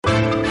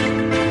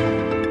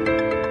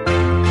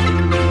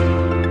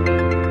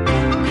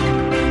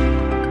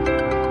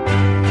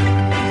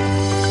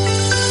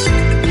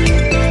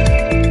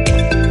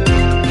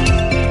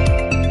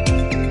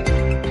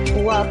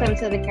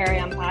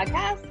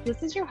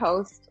This is your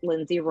host,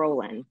 Lindsay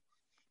Rowland.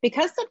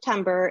 Because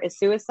September is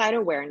Suicide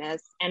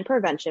Awareness and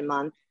Prevention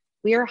Month,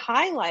 we are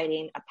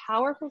highlighting a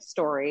powerful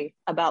story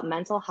about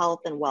mental health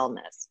and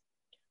wellness.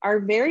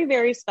 Our very,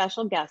 very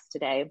special guest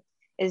today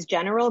is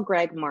General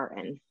Greg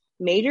Martin,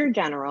 Major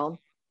General,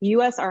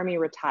 U.S. Army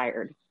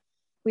retired.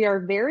 We are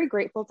very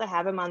grateful to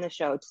have him on the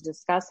show to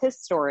discuss his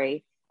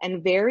story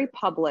and very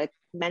public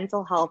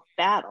mental health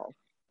battle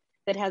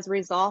that has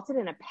resulted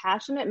in a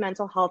passionate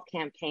mental health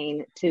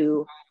campaign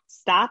to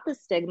stop the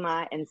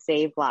stigma and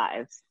save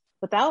lives.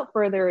 Without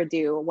further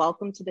ado,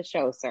 welcome to the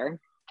show, sir.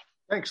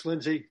 Thanks,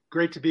 Lindsay.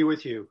 Great to be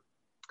with you.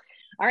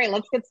 All right,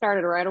 let's get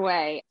started right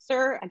away.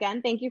 Sir,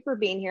 again, thank you for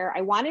being here.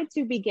 I wanted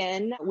to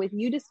begin with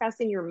you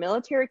discussing your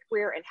military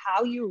career and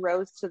how you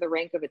rose to the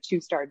rank of a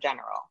two-star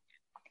general.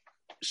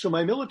 So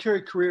my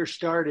military career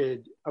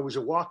started, I was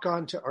a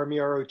walk-on to Army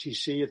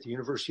ROTC at the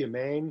University of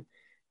Maine,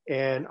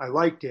 and I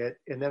liked it.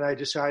 And then I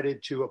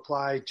decided to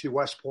apply to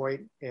West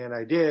Point, and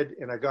I did,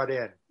 and I got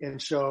in.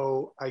 And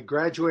so I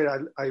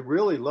graduated. I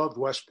really loved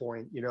West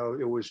Point. You know,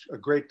 it was a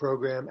great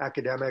program,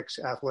 academics,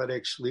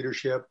 athletics,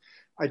 leadership.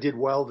 I did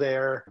well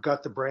there,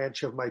 got the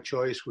branch of my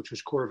choice, which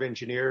was Corps of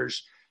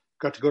Engineers,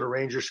 got to go to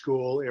Ranger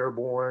School,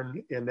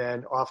 airborne, and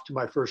then off to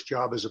my first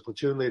job as a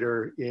platoon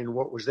leader in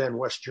what was then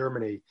West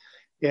Germany.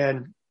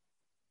 And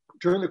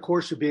during the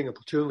course of being a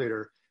platoon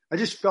leader, I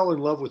just fell in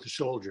love with the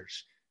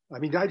soldiers. I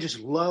mean, I just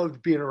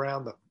loved being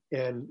around them.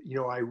 And, you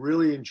know, I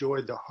really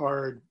enjoyed the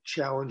hard,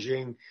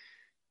 challenging,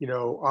 you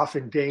know,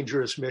 often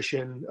dangerous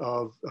mission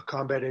of a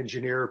combat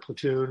engineer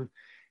platoon.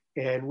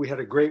 And we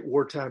had a great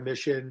wartime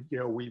mission. You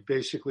know, we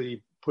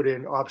basically put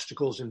in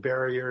obstacles and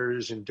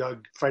barriers and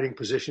dug fighting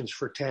positions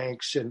for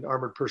tanks and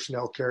armored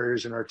personnel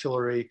carriers and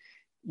artillery,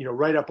 you know,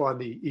 right up on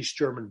the East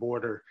German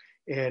border.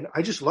 And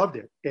I just loved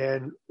it.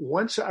 And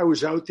once I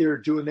was out there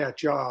doing that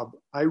job,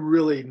 I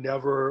really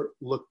never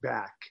looked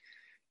back.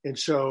 And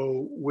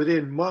so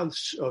within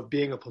months of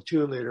being a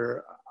platoon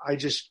leader, I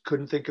just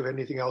couldn't think of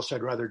anything else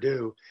I'd rather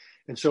do.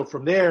 And so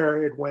from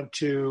there, it went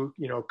to,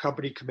 you know,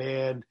 company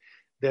command,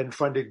 then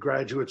funded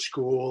graduate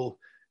school,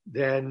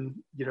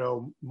 then, you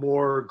know,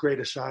 more great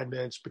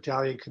assignments,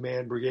 battalion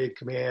command, brigade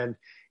command.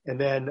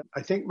 And then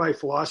I think my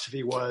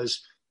philosophy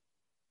was,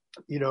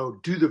 you know,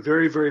 do the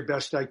very, very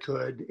best I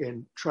could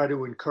and try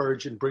to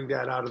encourage and bring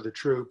that out of the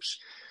troops.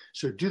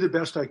 So do the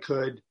best I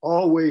could,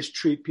 always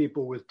treat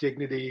people with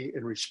dignity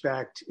and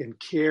respect and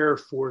care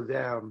for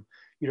them,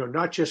 you know,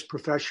 not just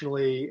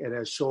professionally and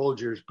as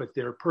soldiers, but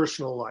their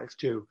personal life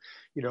too.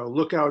 You know,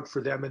 look out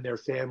for them and their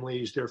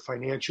families, their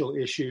financial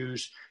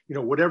issues, you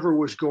know, whatever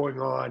was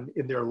going on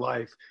in their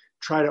life,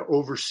 try to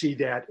oversee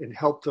that and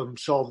help them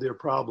solve their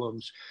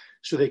problems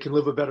so they can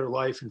live a better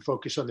life and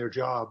focus on their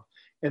job.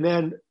 And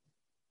then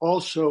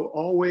also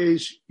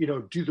always, you know,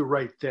 do the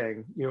right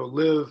thing, you know,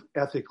 live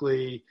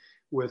ethically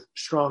with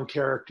strong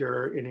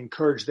character and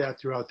encourage that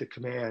throughout the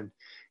command.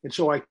 And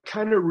so I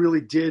kind of really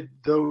did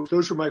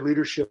those were my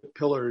leadership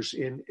pillars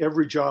in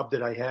every job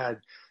that I had,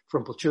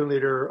 from platoon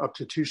leader up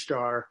to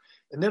two-star.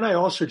 And then I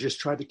also just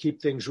tried to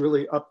keep things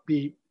really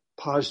upbeat,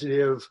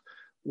 positive,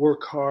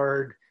 work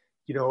hard,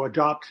 you know,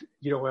 adopt,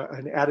 you know,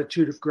 an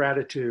attitude of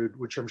gratitude,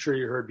 which I'm sure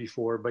you heard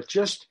before, but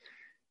just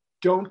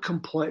don't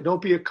complain, don't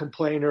be a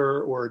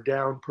complainer or a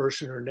down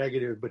person or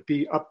negative, but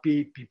be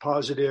upbeat, be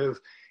positive,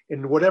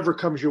 and whatever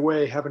comes your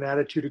way, have an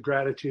attitude of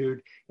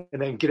gratitude,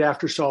 and then get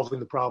after solving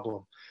the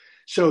problem.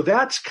 So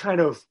that's kind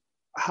of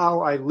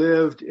how I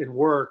lived and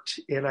worked.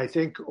 And I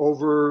think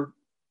over,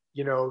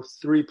 you know,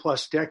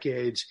 3+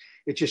 decades,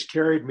 it just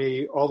carried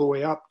me all the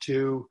way up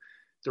to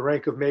the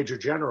rank of Major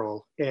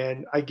General.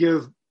 And I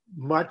give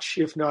much,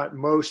 if not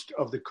most,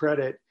 of the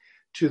credit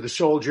to the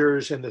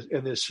soldiers and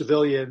the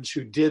civilians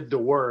who did the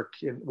work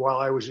while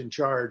I was in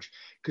charge,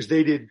 because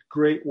they did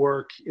great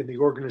work and the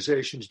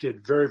organizations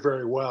did very,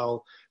 very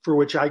well, for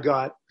which I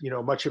got, you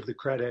know, much of the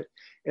credit.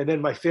 And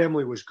then my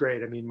family was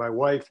great. I mean, my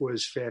wife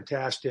was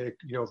fantastic,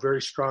 you know, very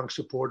strong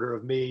supporter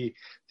of me,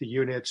 the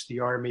units,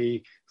 the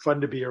Army, fun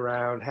to be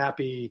around,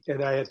 happy.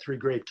 And I had 3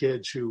 great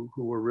kids who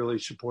were really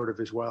supportive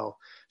as well.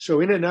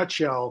 So in a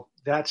nutshell,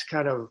 that's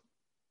kind of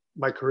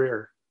my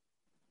career.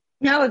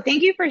 No,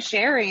 thank you for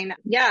sharing.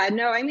 Yeah,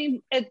 no, I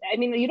mean,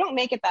 you don't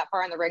make it that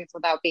far in the ranks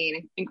without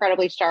being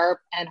incredibly sharp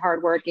and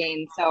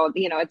hardworking. So,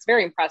 you know, it's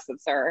very impressive,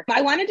 sir.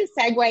 I wanted to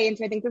segue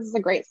into, I think this is a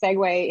great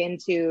segue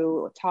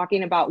into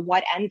talking about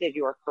what ended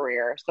your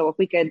career. So if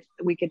we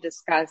could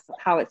discuss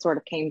how it sort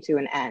of came to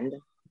an end,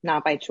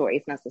 not by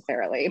choice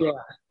necessarily. Yeah.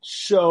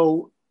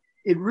 So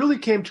it really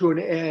came to an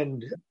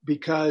end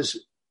because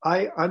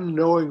I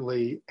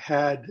unknowingly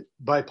had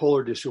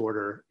bipolar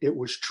disorder. It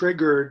was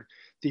triggered.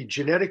 The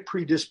genetic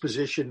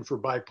predisposition for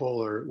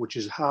bipolar, which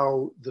is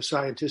how the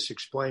scientists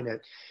explain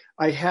it,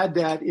 I had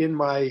that in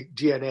my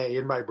DNA,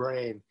 in my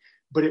brain,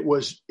 but it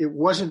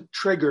wasn't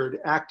triggered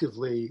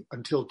actively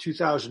until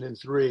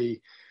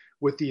 2003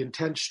 with the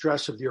intense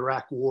stress of the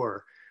Iraq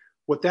War.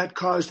 What that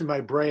caused in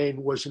my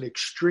brain was an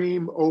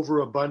extreme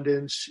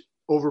overabundance,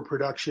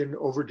 overproduction,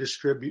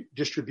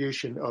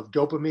 overdistribution of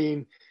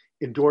dopamine,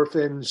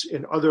 endorphins,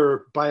 and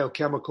other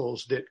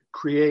biochemicals that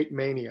create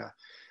mania.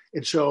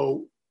 And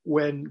so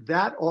when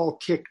that all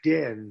kicked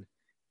in,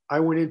 I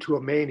went into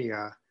a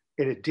mania,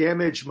 and it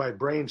damaged my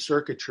brain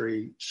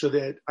circuitry so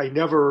that I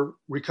never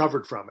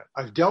recovered from it.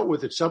 I've dealt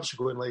with it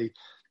subsequently.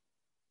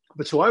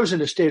 But so I was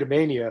in a state of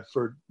mania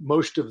for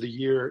most of the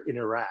year in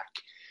Iraq.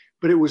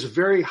 But it was a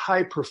very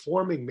high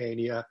performing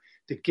mania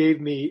that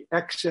gave me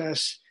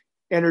excess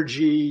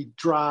energy,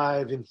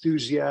 drive,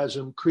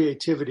 enthusiasm,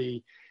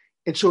 creativity.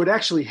 And so it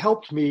actually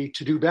helped me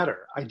to do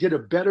better. I did a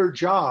better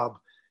job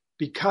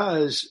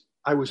because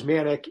I was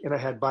manic and I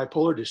had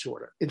bipolar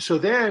disorder. And so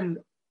then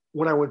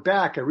when I went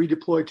back, I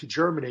redeployed to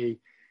Germany.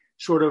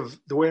 Sort of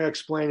the way I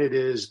explain it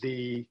is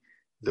the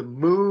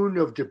moon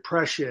of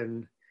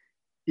depression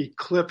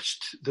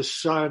eclipsed the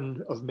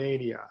sun of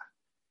mania.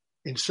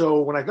 And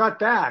so when I got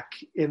back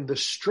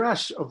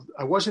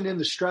I wasn't in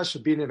the stress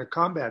of being in a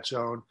combat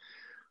zone.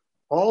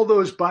 All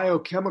those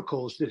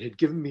biochemicals that had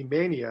given me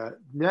mania,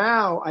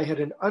 now I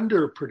had an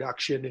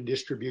underproduction and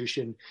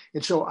distribution.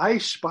 And so I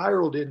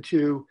spiraled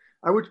into,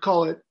 I would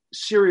call it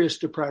serious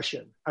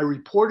depression. I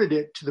reported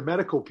it to the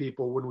medical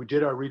people when we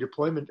did our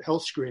redeployment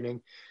health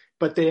screening,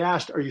 but they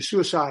asked, are you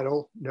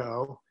suicidal?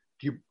 No.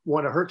 Do you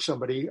want to hurt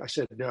somebody? I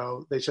said,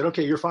 no. They said,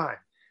 okay, you're fine.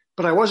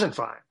 But I wasn't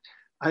fine.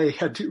 I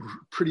had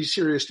pretty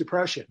serious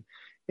depression.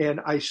 And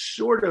I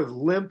sort of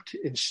limped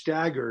and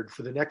staggered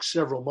for the next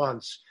several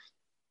months,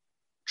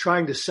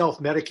 trying to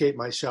self-medicate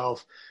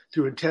myself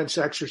through intense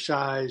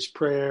exercise,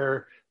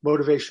 prayer,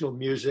 motivational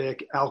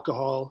music,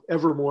 alcohol,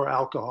 ever more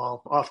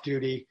alcohol, off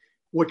duty.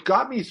 What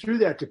got me through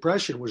that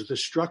depression was the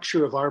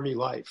structure of Army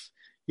life.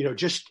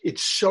 Just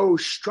it's so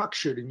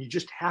structured and you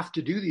just have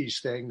to do these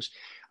things.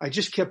 I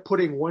just kept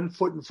putting one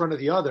foot in front of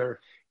the other.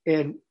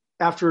 And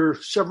after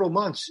several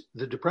months,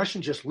 the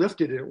depression just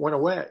lifted and it went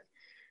away.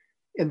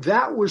 And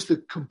that was the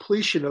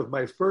completion of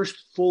my first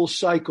full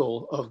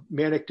cycle of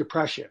manic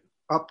depression,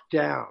 up,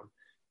 down.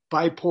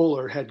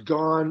 Bipolar had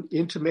gone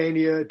into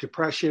mania,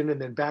 depression,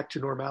 and then back to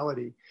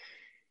normality.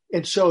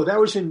 And so that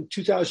was in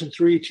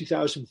 2003,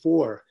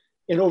 2004.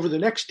 And over the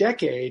next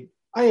decade,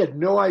 I had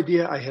no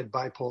idea I had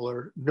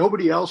bipolar.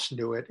 Nobody else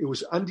knew it. It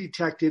was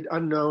undetected,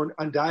 unknown,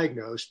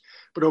 undiagnosed.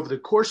 But over the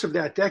course of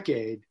that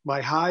decade,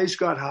 my highs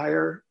got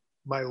higher,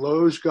 my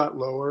lows got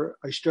lower.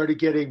 I started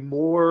getting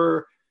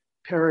more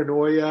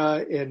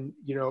paranoia and,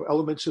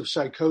 elements of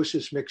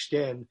psychosis mixed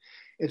in.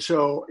 And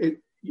so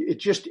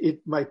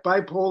my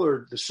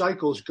bipolar, the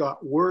cycles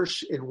got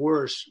worse and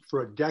worse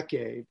for a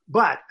decade,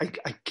 but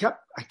I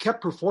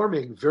kept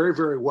performing very,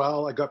 very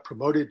well. I got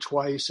promoted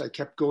twice. I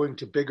kept going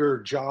to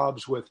bigger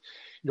jobs with,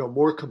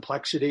 more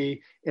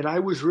complexity. And I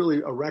was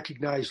really a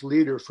recognized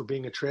leader for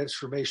being a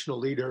transformational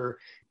leader,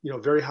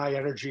 very high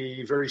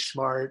energy, very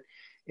smart.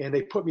 And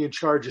they put me in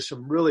charge of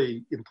some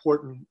really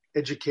important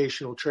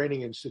educational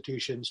training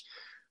institutions.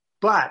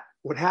 But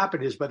what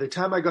happened is by the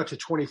time I got to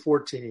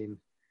 2014,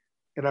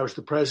 and I was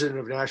the president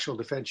of National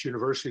Defense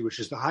University, which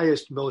is the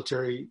highest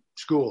military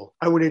school,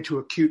 I went into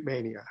acute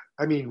mania.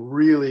 I mean,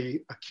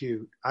 really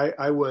acute.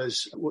 I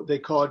was what they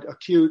called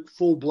acute,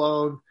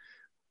 full-blown.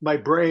 My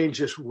brain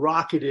just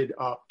rocketed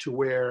up to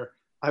where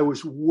I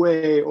was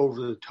way over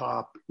the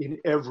top in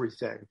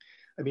everything.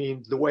 I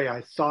mean, the way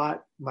I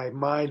thought, my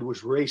mind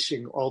was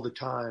racing all the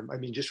time. I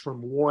mean, just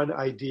from one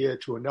idea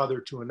to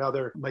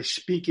another. My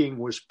speaking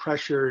was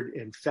pressured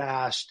and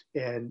fast,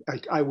 and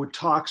I would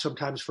talk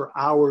sometimes for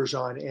hours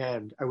on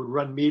end. I would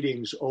run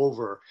meetings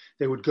over.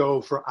 They would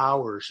go for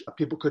hours.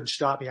 People couldn't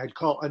stop me. I'd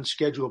call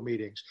unscheduled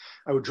meetings.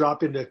 I would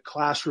drop into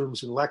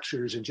classrooms and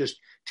lectures and just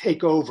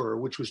take over,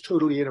 which was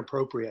totally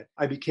inappropriate.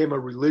 I became a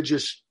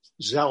religious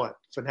zealot,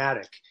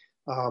 fanatic.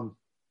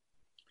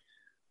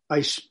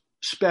 I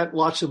spent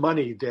lots of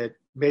money that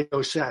made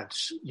no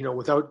sense,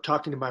 without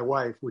talking to my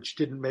wife, which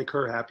didn't make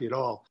her happy at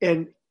all.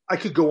 And I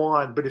could go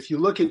on, but if you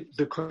look at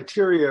the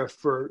criteria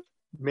for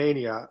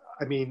mania,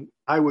 I mean,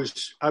 I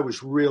was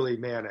really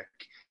manic.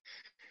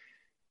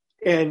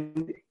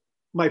 And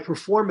my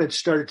performance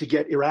started to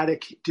get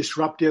erratic,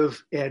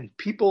 disruptive, and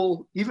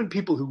even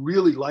people who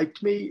really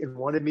liked me and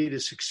wanted me to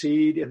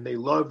succeed, and they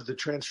loved the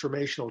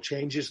transformational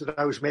changes that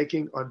I was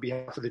making on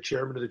behalf of the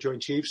chairman of the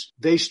Joint Chiefs,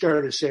 they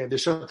started saying,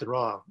 there's something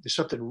wrong. There's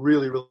something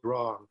really, really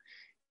wrong.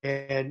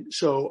 And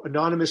so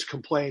anonymous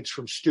complaints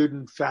from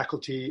student,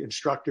 faculty,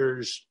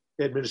 instructors,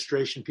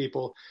 administration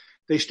people,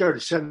 they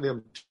started sending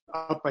them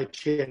up my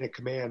chain of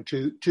command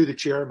to the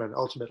chairman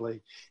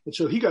ultimately. And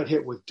so he got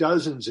hit with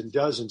dozens and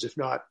dozens, if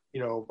not,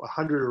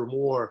 100 or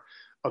more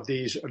of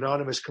these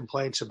anonymous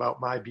complaints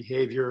about my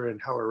behavior and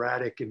how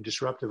erratic and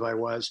disruptive I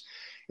was.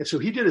 And so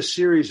he did a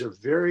series of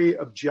very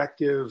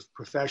objective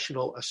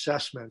professional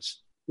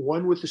assessments,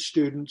 one with the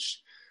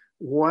students,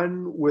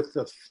 one with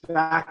the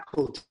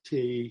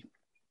faculty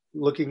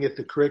looking at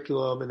the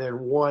curriculum, and then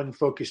one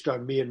focused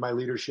on me and my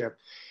leadership.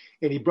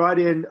 And he brought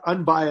in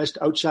unbiased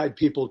outside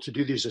people to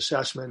do these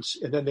assessments.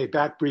 And then they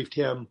back briefed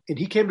him. And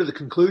he came to the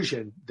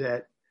conclusion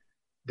that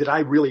I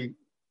really,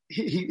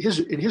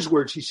 in his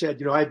words, he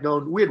said,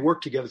 we had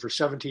worked together for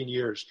 17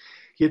 years.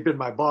 He had been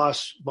my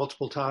boss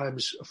multiple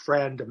times, a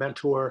friend, a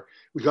mentor.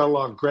 We got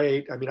along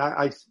great. I mean,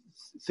 I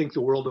think the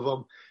world of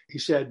him. he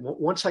said,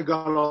 once I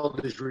got all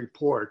these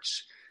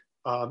reports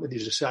and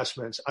these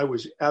assessments, I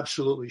was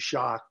absolutely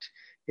shocked.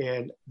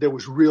 And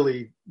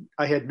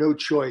I had no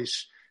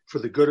choice for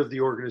the good of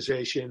the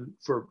organization,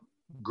 for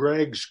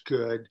Greg's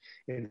good,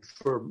 and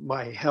for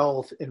my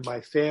health and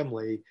my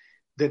family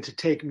than to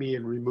take me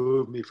and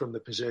remove me from the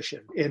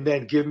position and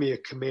then give me a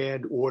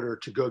command order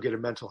to go get a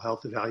mental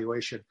health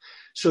evaluation.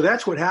 So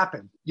that's what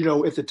happened.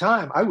 At the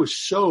time, I was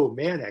so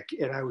manic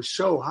and I was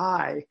so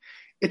high.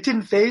 It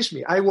didn't faze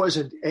me. I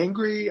wasn't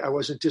angry. I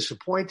wasn't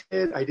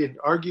disappointed. I didn't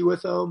argue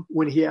with him.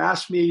 When he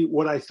asked me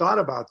what I thought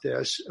about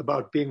this,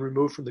 about being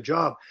removed from the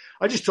job,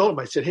 I just told him,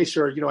 I said, hey,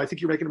 sir, I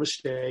think you're making a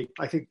mistake.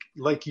 I think,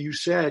 like you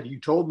said, you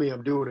told me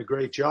I'm doing a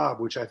great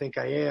job, which I think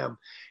I am.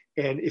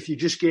 And if you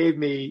just gave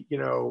me,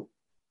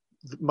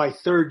 my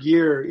third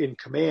year in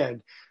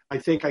command, I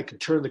think I could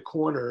turn the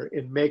corner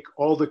and make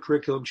all the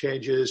curriculum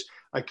changes.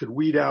 I could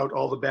weed out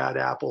all the bad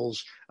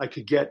apples. I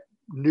could get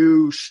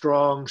new,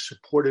 strong,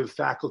 supportive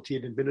faculty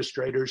and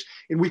administrators,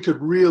 and we could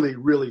really,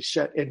 really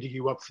set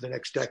NDU up for the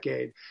next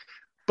decade.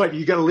 But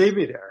you got to leave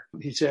me there.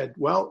 He said,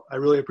 well, I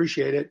really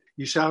appreciate it.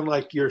 You sound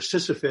like you're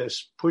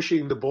Sisyphus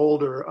pushing the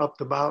boulder up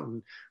the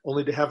mountain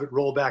only to have it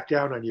roll back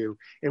down on you.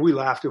 And we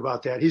laughed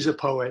about that. He's a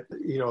poet,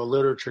 a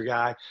literature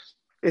guy.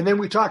 And then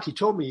we talked. He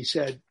told me, he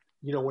said,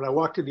 when I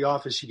walked in the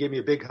office, he gave me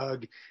a big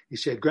hug. He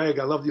said, Greg,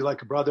 I love you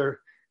like a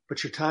brother,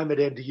 but your time at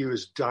NDU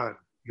is done.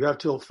 You have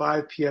till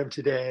 5 p.m.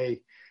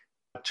 today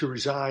to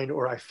resign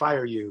or I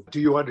fire you.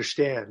 Do you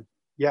understand?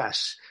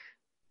 Yes.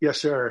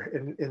 Yes,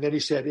 sir. And then he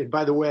said, and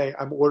by the way,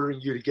 I'm ordering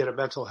you to get a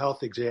mental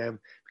health exam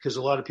because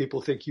a lot of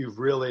people think you've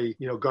really,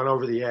 gone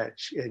over the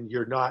edge and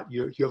you're not,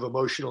 you have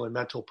emotional and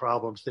mental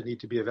problems that need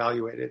to be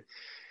evaluated.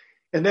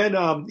 And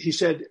then he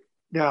said,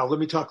 now let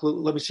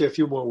me say a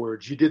few more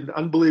words. You did an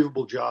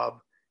unbelievable job.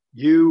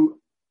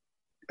 You,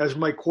 as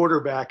my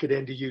quarterback at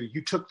NDU,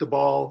 you took the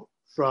ball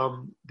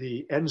from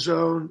the end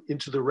zone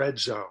into the red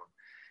zone.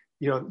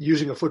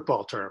 Using a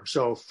football term.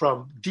 So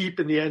from deep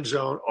in the end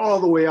zone all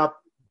the way up,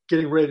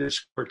 getting ready to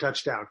score a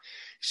touchdown.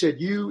 He said,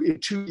 in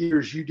 2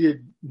 years, you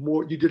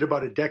did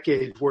about a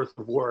decade's worth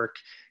of work.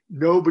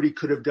 Nobody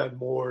could have done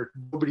more.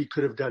 Nobody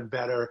could have done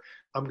better.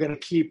 I'm going to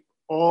keep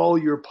all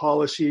your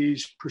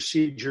policies,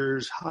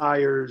 procedures,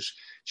 hires,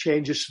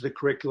 changes to the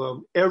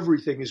curriculum.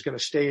 Everything is going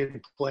to stay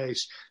in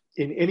place.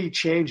 And any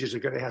changes are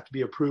going to have to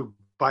be approved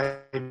by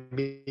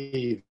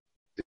me.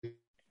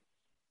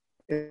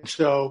 And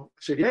so I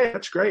said, yeah,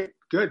 that's great.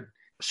 Good.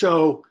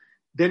 So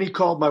then he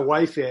called my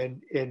wife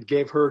in and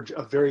gave her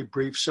a very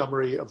brief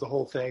summary of the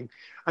whole thing.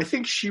 I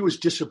think she was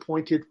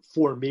disappointed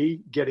for me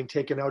getting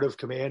taken out of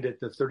command at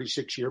the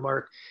 36-year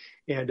mark.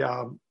 And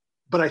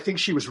but I think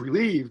she was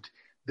relieved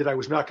that I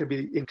was not going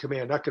to be in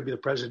command, not going to be the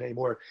president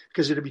anymore,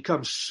 because it had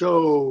become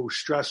so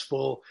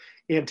stressful,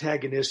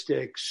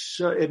 antagonistic.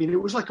 So, it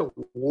was like a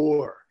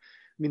war.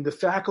 The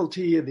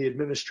faculty and the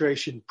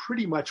administration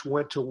pretty much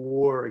went to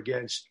war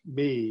against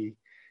me,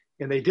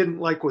 and they didn't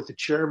like what the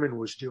chairman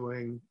was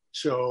doing.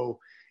 So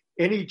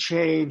any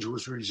change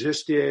was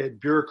resisted,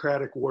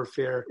 bureaucratic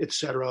warfare, et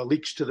cetera,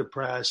 leaks to the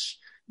press,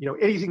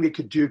 anything they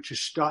could do to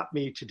stop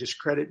me, to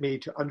discredit me,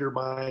 to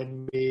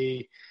undermine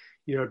me,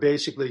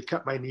 basically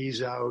cut my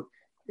knees out,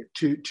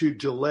 to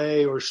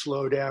delay or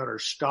slow down or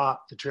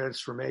stop the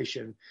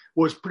transformation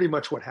was pretty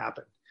much what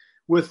happened,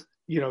 with,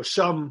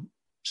 some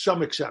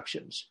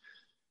exceptions.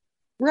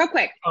 Real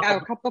quick,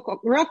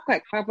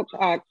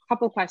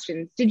 couple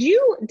questions. Did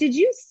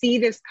you see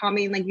this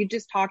coming? Like, you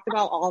just talked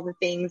about all the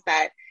things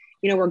that,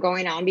 were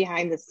going on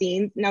behind the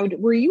scenes. Now,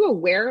 were you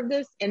aware of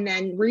this? And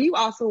then were you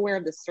also aware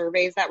of the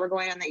surveys that were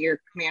going on that your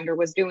commander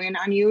was doing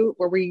on you?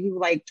 Or were you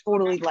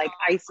totally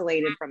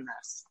isolated from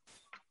this?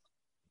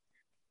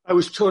 I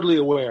was totally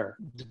aware.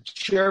 The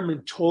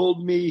chairman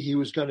told me he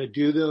was going to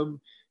do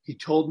them. He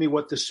told me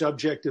what the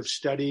subject of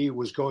study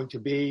was going to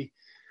be.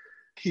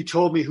 He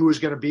told me who was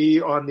going to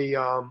be on the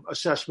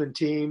assessment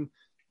team,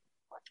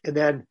 and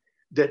then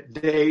that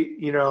they,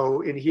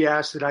 and he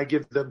asked that I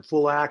give them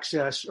full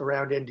access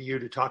around NDU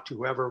to talk to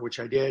whoever, which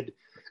I did.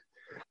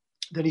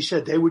 Then he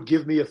said they would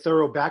give me a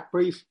thorough back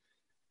brief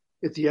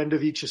at the end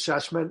of each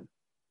assessment.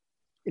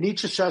 And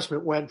each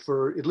assessment went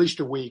for at least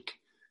a week.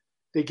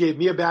 They gave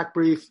me a back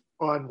brief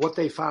on what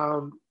they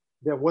found,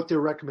 then what their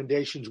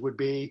recommendations would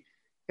be,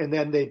 and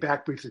then they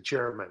back briefed the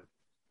chairman.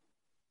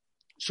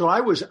 So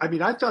I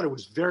thought it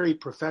was very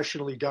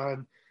professionally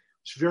done.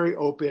 It's very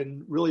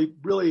open, really,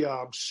 really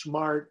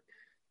smart.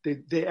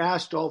 They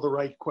asked all the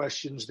right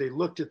questions. They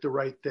looked at the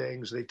right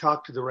things. They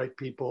talked to the right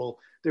people.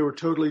 They were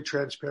totally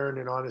transparent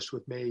and honest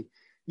with me.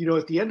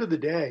 At the end of the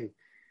day,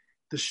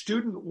 the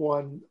student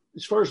one,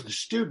 as far as the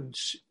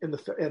students and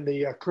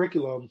the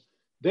curriculum,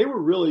 they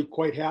were really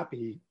quite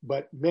happy,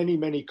 but many,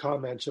 many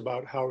comments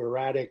about how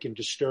erratic and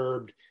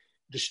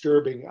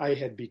disturbing I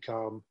had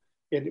become,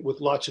 and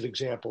with lots of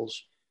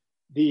examples.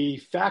 The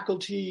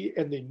faculty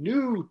and the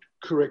new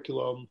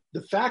curriculum,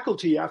 the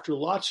faculty, after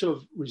lots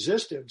of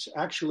resistance,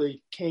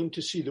 actually came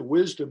to see the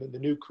wisdom in the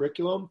new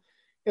curriculum,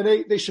 and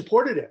they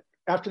supported it.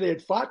 After they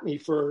had fought me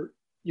for,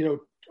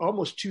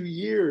 almost 2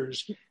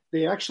 years,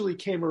 they actually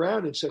came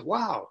around and said,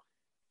 wow,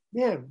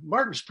 man,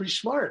 Martin's pretty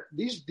smart.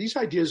 These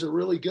ideas are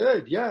really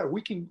good. Yeah,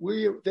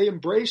 they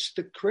embraced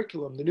the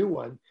curriculum, the new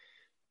one,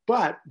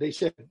 but they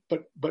said,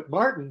 but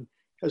Martin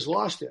has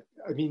lost it.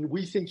 I mean,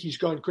 we think he's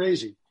gone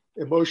crazy,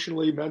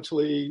 emotionally,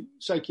 mentally,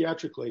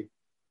 psychiatrically.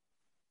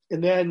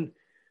 And then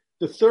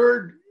the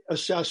third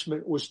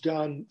assessment was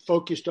done,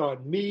 focused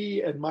on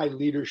me and my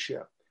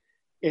leadership.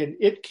 And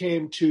it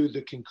came to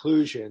the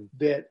conclusion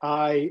that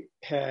I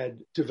had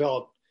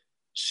developed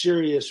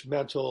serious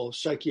mental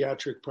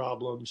psychiatric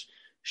problems,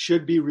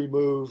 should be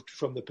removed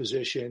from the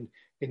position,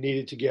 and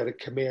needed to get a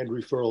command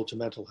referral to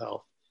mental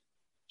health.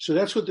 So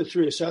that's what the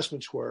three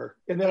assessments were.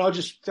 And then I'll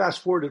just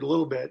fast forward it a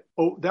little bit.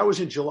 Oh, that was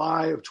in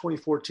July of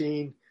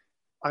 2014.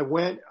 I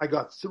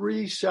got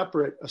three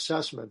separate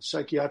assessments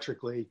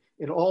psychiatrically,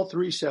 and all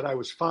three said I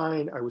was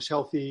fine, I was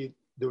healthy,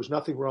 there was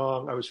nothing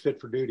wrong, I was fit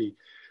for duty,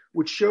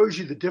 which shows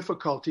you the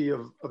difficulty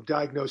of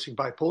diagnosing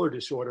bipolar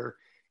disorder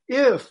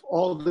if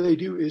all they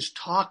do is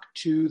talk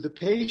to the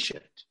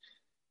patient.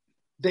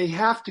 They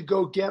have to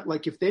go get,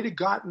 like, if they'd have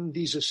gotten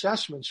these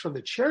assessments from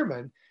the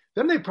chairman,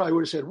 then they probably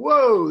would have said,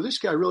 whoa, this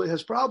guy really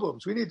has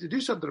problems. We need to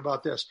do something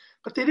about this.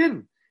 But they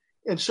didn't.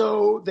 And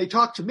so they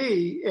talked to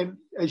me. And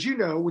as you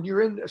know, when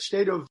you're in a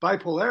state of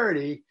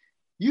bipolarity,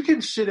 you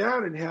can sit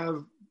down and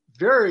have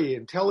very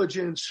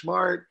intelligent,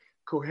 smart,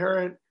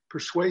 coherent,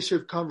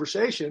 persuasive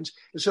conversations.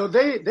 And so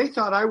they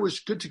thought I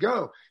was good to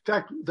go. In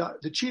fact,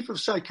 the chief of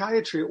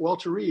psychiatry at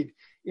Walter Reed,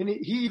 and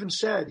he even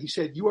said,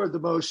 you are the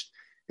most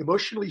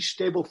emotionally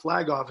stable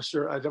flag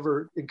officer I've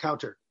ever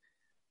encountered.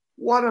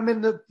 What?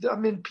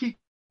 I'm in peak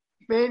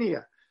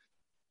mania.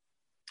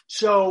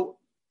 So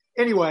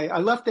anyway, I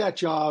left that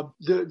job.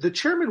 The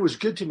chairman was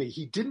good to me.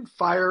 He didn't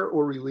fire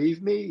or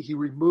relieve me. He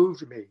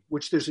removed me,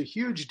 which there's a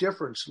huge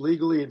difference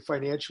legally and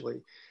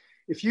financially.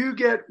 If you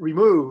get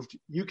removed,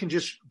 you can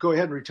just go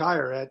ahead and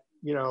retire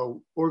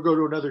or go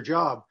to another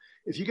job.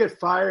 If you get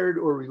fired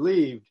or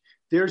relieved,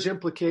 there's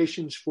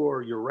implications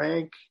for your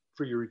rank,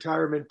 for your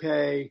retirement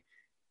pay.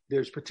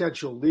 There's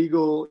potential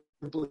legal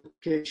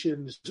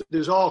implications.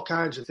 There's all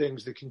kinds of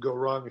things that can go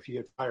wrong if you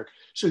get fired.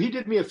 So he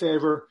did me a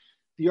favor.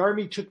 The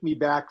Army took me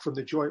back from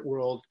the joint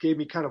world, gave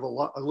me kind of a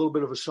little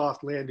bit of a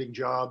soft landing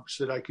job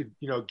so that I could,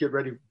 get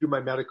ready, do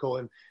my medical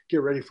and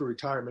get ready for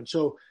retirement.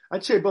 So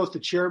I'd say both the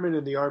chairman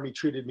and the Army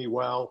treated me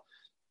well.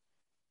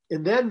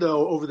 And then,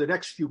 though, over the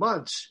next few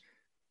months,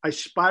 I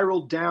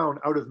spiraled down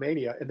out of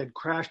mania and then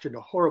crashed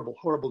into horrible,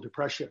 horrible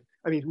depression.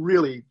 I mean,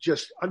 really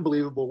just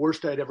unbelievable,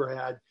 worst I'd ever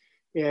had.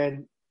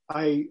 And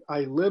I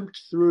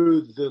limped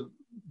through the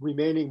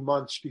remaining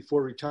months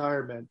before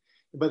retirement.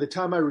 And by the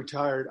time I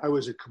retired, I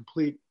was a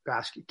complete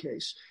basket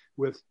case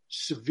with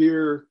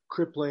severe,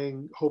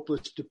 crippling,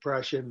 hopeless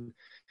depression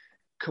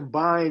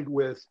combined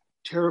with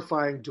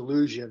terrifying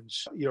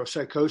delusions,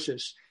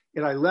 psychosis.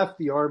 And I left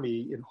the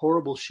Army in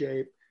horrible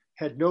shape,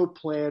 had no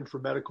plan for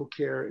medical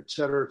care, et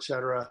cetera, et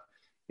cetera.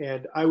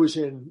 And I was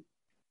in,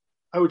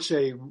 I would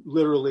say,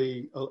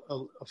 literally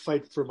a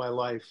fight for my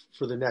life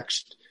for the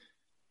next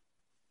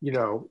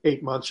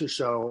 8 months or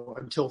so,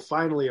 until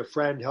finally a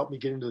friend helped me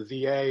get into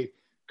the VA,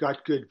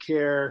 got good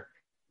care.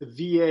 The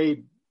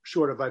VA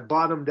I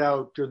bottomed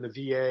out during the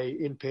VA,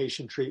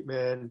 inpatient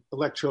treatment,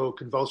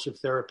 electroconvulsive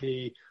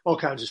therapy, all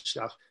kinds of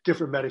stuff,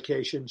 different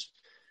medications.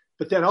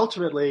 But then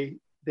ultimately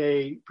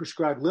they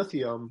prescribed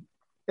lithium,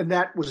 and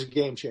that was a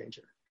game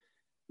changer.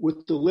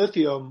 With the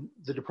lithium,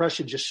 the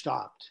depression just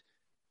stopped,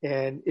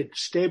 and it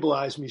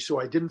stabilized me. So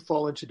I didn't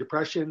fall into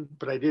depression,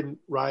 but I didn't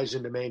rise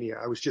into mania.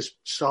 I was just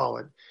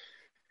solid.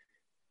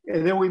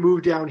 And then we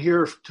moved down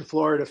here to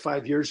Florida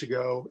 5 years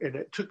ago, and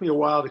it took me a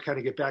while to kind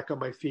of get back on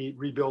my feet,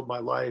 rebuild my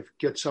life,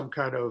 get some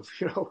kind of,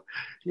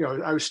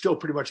 I was still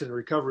pretty much in the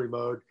recovery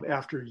mode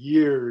after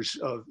years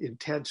of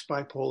intense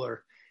bipolar.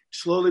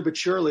 Slowly but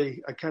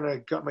surely, I kind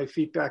of got my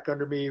feet back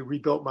under me,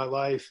 rebuilt my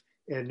life.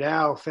 And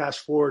now,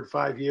 fast forward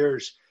 5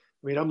 years,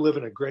 I'm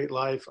living a great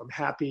life. I'm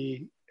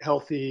happy,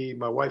 healthy.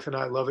 My wife and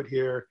I love it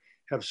here.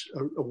 Have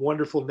a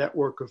wonderful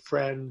network of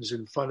friends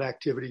and fun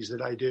activities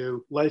that I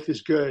do. Life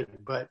is good,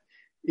 but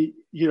as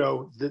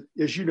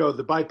you know,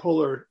 the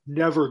bipolar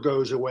never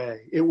goes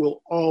away. It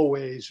will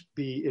always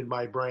be in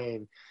my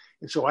brain.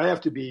 And so I have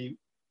to be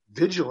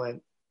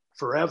vigilant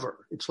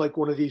forever. It's like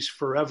one of these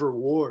forever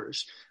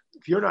wars.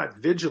 If you're not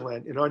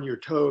vigilant and on your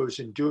toes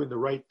and doing the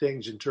right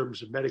things in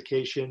terms of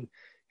medication,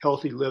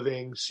 healthy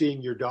living,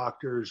 seeing your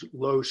doctors,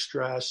 low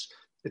stress,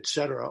 et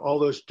cetera, all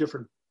those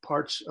different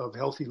parts of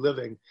healthy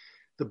living,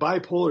 the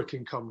bipolar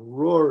can come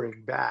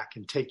roaring back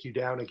and take you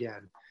down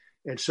again.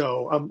 And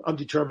so I'm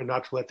determined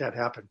not to let that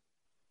happen.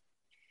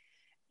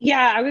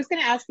 Yeah, I was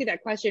going to ask you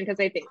that question because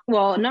I think,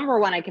 well, number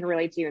one, I can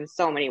relate to you in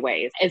so many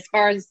ways. As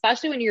far as,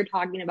 especially when you're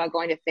talking about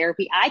going to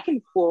therapy, I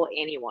can fool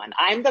anyone.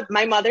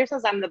 My mother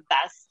says I'm the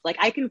best. Like,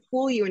 I can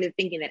fool you into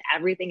thinking that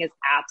everything is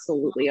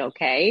absolutely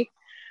okay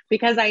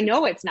because I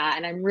know it's not,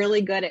 and I'm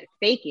really good at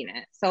faking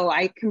it. So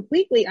I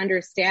completely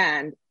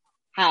understand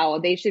how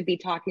they should be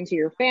talking to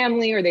your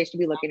family or they should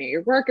be looking at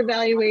your work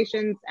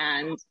evaluations.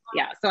 And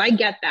yeah, so I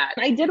get that.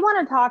 I did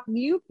want to talk,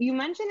 you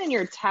mentioned in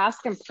your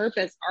task and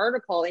purpose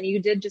article, and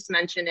you did just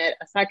mention it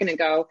a second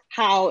ago,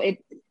 how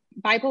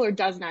bipolar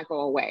does not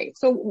go away.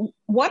 So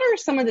what are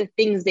some of the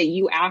things that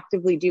you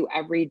actively do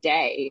every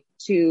day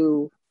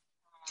to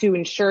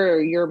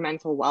ensure your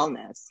mental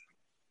wellness?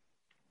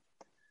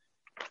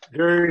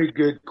 Very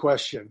good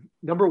question.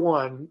 Number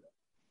one,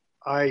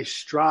 I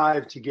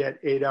strive to get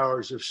 8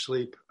 hours of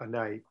sleep a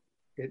night.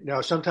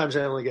 Now, sometimes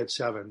I only get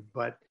 7,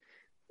 but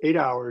 8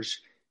 hours.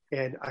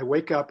 And I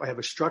wake up, I have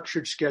a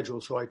structured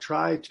schedule. So I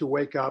try to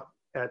wake up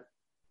at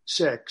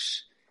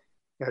 6.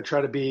 And I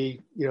try to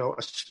be,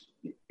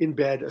 in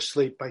bed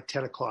asleep by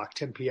 10 o'clock,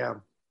 10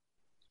 p.m.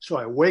 So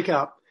I wake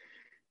up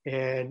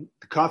and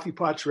the coffee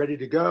pot's ready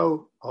to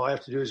go. All I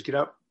have to do is get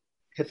up,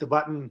 hit the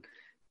button,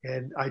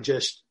 and I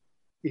just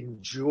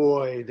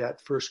enjoy that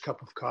first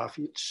cup of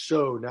coffee. It's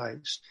so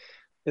nice.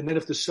 And then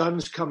if the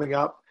sun's coming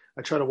up,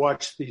 I try to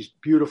watch these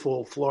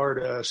beautiful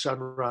Florida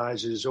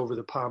sunrises over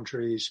the palm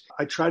trees.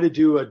 I try to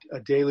do a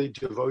daily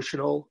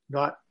devotional,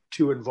 not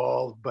too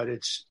involved, but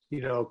it's,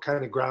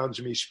 kind of grounds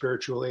me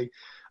spiritually.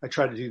 I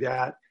try to do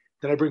that.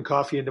 Then I bring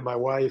coffee into my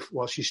wife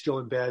while she's still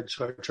in bed.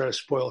 So I try to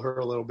spoil her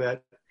a little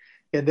bit.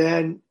 And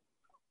then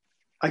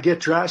I get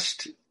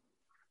dressed,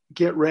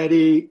 get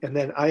ready, and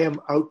then I am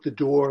out the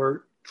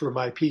door for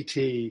my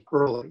PT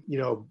early,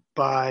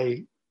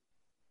 by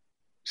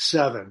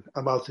 7,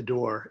 I'm out the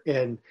door.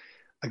 And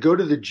I go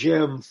to the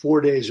gym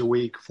 4 days a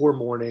week, 4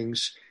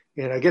 mornings,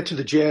 and I get to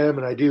the gym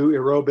and I do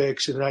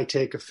aerobics, and then I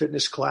take a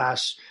fitness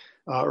class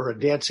or a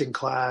dancing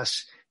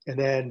class. And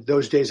then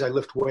those days I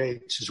lift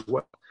weights as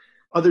well.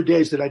 Other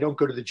days that I don't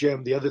go to the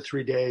gym, the other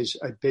 3 days,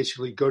 I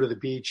basically go to the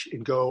beach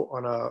and go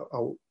on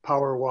a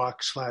power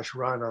walk /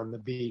 run on the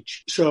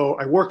beach. So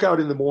I work out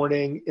in the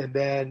morning, and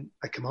then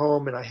I come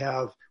home and I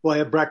have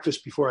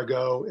breakfast before I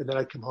go, and then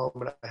I come home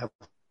and I have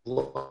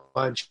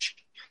lunch.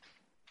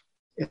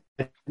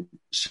 And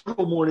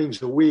several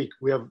mornings a week,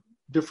 I have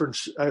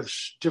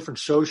different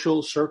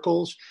social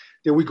circles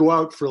that we go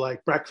out for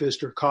like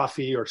breakfast or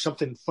coffee or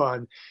something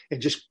fun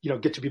and just,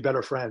 get to be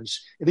better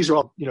friends. And these are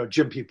all,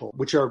 gym people,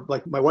 which are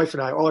like my wife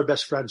and I, all our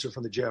best friends are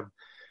from the gym.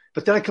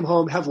 But then I come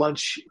home, have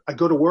lunch. I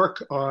go to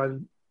work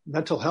on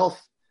mental health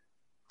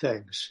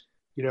things.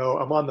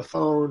 I'm on the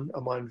phone,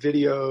 I'm on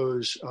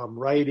videos, I'm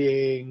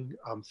writing,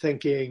 I'm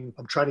thinking,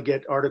 I'm trying to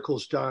get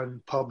articles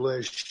done,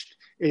 published,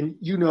 and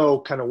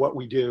kind of what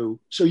we do.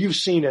 So you've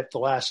seen it the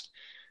last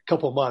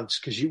couple of months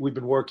because we've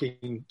been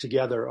working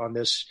together on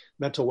this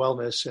mental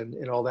wellness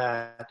and all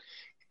that.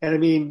 And I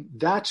mean,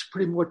 that's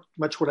pretty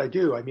much what I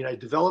do. I mean, I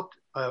developed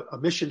a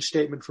mission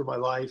statement for my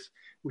life,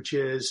 which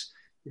is,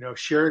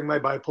 sharing my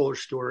bipolar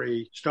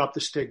story, stop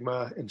the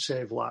stigma, and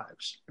save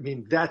lives. I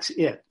mean, that's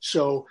it.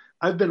 So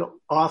I've been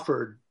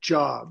offered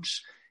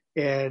jobs,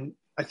 and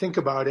I think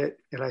about it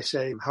and I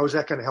say, how is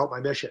that going to help my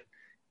mission?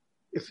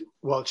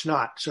 It's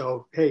not.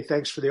 So, hey,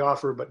 thanks for the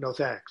offer, but no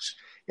thanks.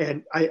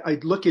 And I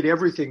look at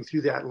everything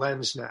through that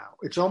lens now.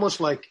 It's almost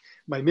like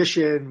my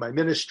mission, my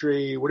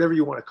ministry, whatever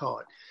you want to call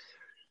it.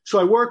 So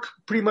I work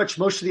pretty much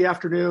most of the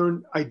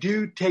afternoon. I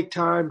do take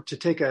time to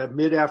take a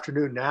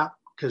mid-afternoon nap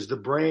because the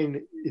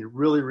brain, it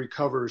really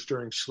recovers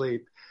during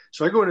sleep.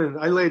 So I go in and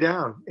I lay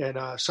down, and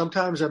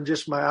sometimes I'm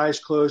just my eyes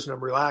closed and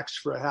I'm relaxed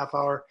for a half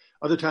hour.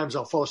 Other times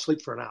I'll fall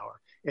asleep for an hour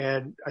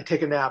and I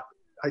take a nap.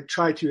 I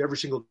try to every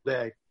single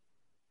day.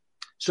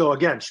 So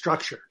again,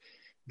 structure.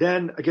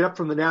 Then I get up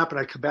from the nap and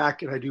I come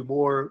back and I do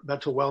more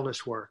mental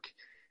wellness work.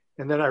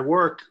 And then I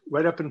work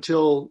right up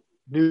until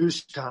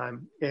news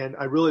time. And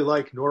I really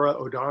like Norah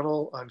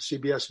O'Donnell on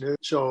CBS News.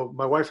 So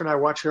my wife and I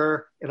watch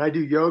her, and I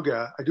do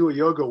yoga. I do a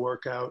yoga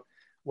workout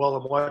while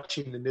I'm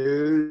watching the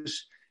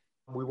news.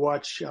 We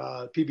watch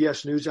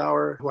PBS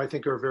NewsHour, who I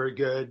think are very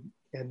good.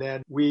 And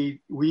then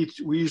we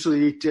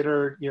usually eat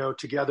dinner,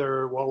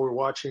 together while we're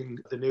watching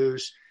the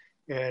news.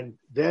 And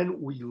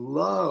then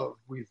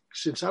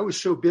since I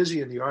was so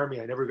busy in the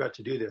Army, I never got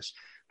to do this,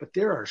 but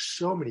there are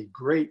so many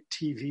great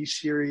TV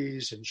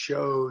series and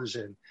shows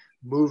and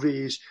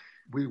movies.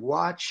 We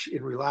watch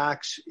and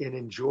relax and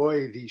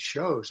enjoy these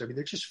shows. I mean,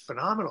 they're just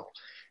phenomenal.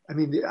 I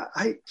mean,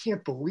 I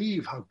can't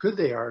believe how good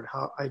they are and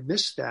how I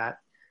missed that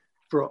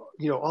for,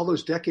 all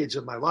those decades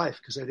of my life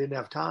because I didn't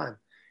have time.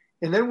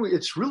 And then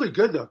it's really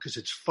good though, because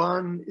it's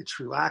fun, it's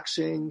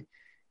relaxing.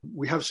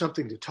 We have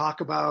something to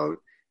talk about.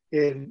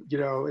 And,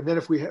 and then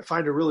if we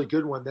find a really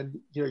good one, then,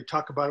 you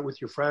talk about it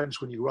with your friends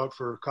when you go out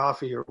for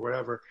coffee or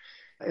whatever,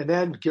 and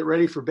then get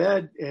ready for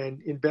bed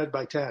and in bed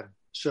by 10.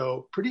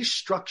 So pretty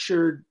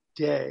structured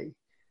day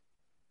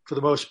for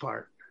the most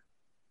part.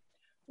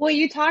 Well,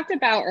 you talked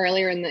about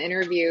earlier in the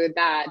interview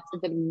that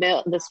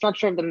the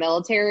structure of the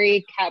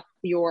military kept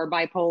your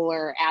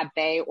bipolar at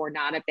bay or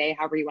not at bay,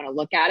 however you want to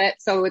look at it.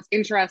 So it's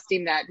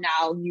interesting that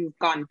now you've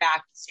gone back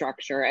to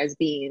structure as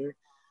being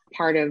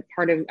part of,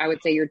 I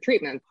would say, your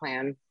treatment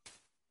plan.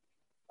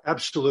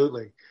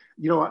 Absolutely.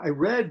 I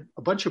read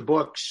a bunch of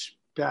books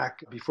back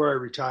before I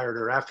retired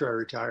or after I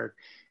retired.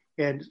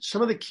 And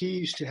some of the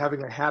keys to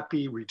having a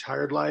happy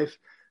retired life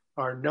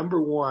are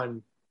number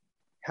one,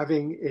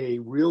 having a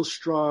real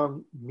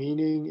strong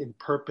meaning and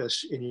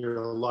purpose in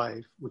your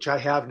life, which I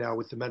have now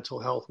with the mental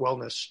health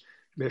wellness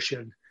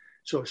mission.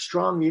 So a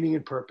strong meaning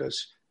and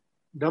purpose.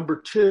 Number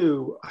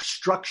two, a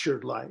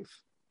structured life.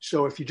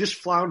 So if you just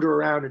flounder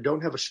around and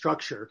don't have a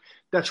structure,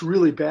 that's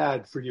really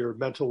bad for your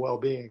mental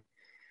well-being.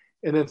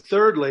 And then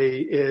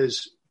thirdly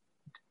is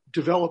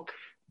develop,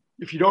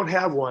 if you don't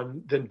have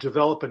one, then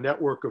develop a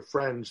network of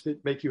friends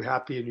that make you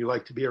happy and you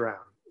like to be around.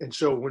 And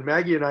so when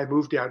Maggie and I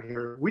moved down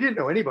here, we didn't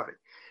know anybody.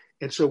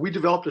 And so we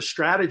developed a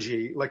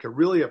strategy, like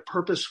a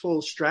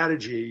purposeful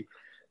strategy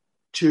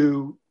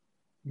to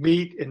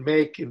meet and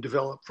make and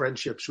develop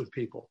friendships with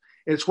people.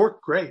 And it's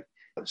worked great.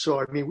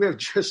 So, I mean, we have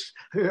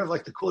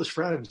like the coolest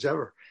friends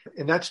ever.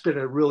 And that's been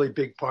a really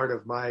big part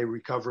of my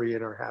recovery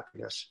and our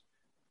happiness.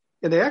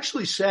 And they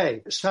actually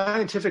say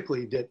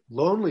scientifically that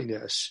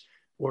loneliness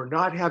or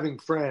not having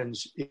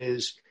friends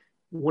is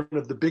one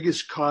of the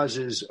biggest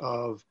causes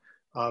of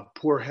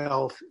poor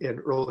health and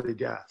early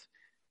death.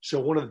 So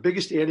one of the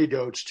biggest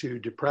antidotes to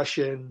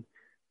depression,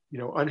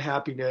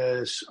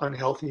 unhappiness,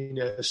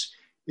 unhealthiness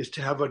is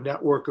to have a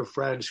network of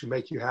friends who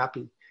make you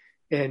happy.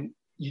 And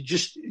you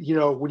just,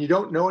 when you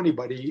don't know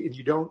anybody and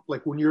you don't,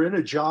 like when you're in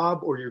a job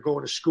or you're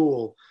going to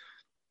school,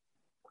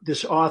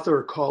 this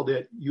author called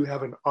it, you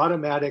have an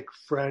automatic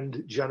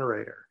friend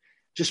generator.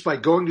 Just by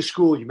going to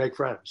school, you make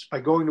friends.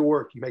 By going to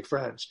work, you make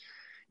friends.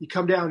 You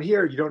come down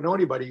here, you don't know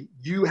anybody.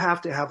 You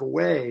have to have a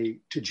way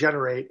to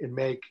generate and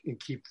make and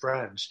keep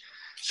friends.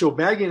 So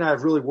Maggie and I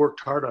have really worked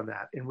hard on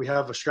that, and we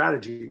have a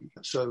strategy.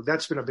 So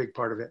that's been a big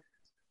part of it.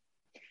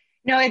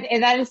 No,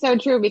 that is so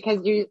true, because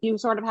you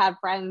sort of have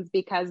friends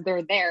because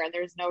they're there and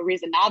there's no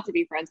reason not to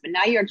be friends, but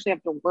now you actually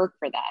have to work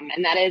for them.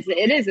 And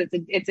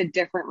it's a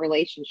different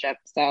relationship.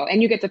 So,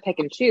 and you get to pick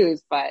and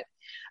choose, but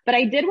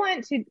I did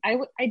want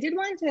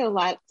to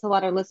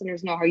let our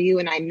listeners know how you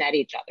and I met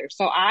each other.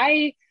 So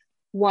I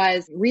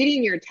was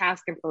reading your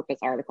Task and Purpose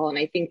article, and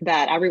I think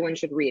that everyone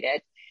should read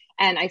it.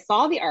 And I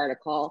saw the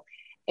article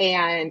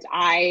and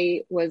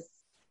I was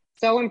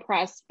so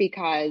impressed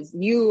because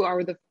you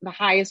are the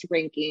highest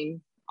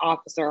ranking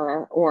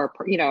officer or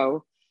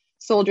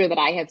soldier that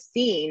I have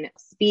seen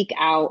speak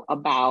out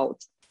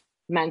about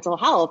mental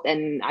health.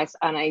 And I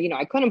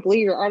couldn't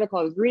believe your article.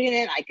 I was reading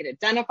it, I could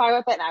identify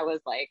with it, and I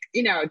was like,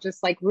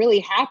 just like really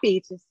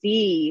happy to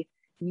see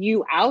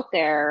you out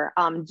there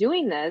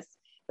doing this.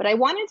 But I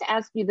wanted to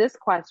ask you this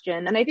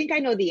question, and I think I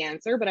know the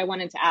answer, but I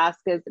wanted to ask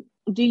is,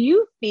 do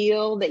you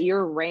feel that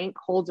your rank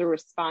holds a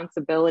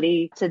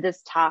responsibility to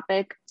this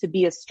topic to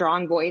be a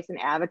strong voice and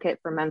advocate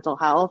for mental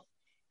health?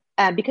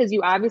 Because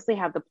you obviously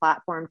have the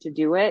platform to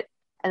do it.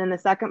 And then the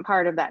second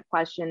part of that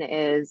question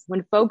is,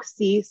 when folks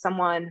see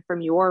someone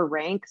from your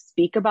rank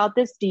speak about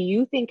this, do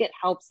you think it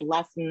helps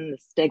lessen the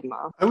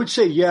stigma? I would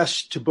say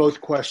yes to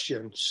both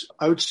questions.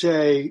 I would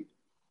say,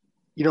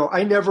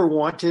 I never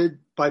wanted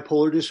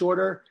bipolar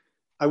disorder.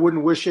 I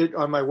wouldn't wish it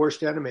on my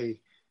worst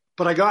enemy,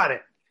 but I got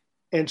it.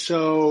 And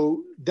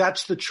so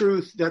that's the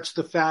truth. That's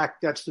the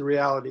fact. That's the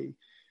reality.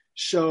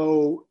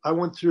 So I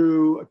went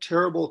through a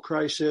terrible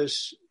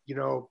crisis,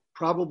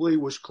 probably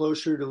was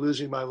closer to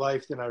losing my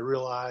life than I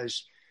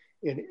realized,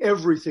 and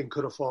everything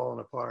could have fallen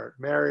apart: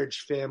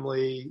 marriage,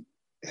 family,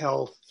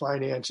 health,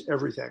 finance,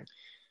 everything.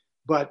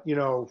 But,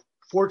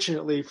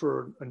 fortunately,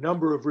 for a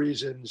number of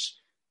reasons,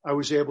 I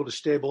was able to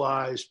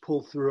stabilize,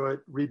 pull through it,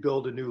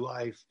 rebuild a new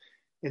life.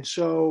 And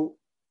so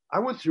I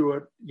went through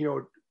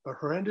a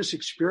horrendous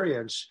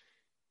experience.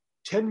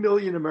 10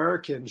 million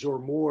Americans or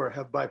more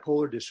have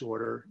bipolar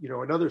disorder.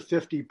 Another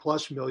 50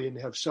 plus million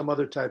have some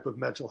other type of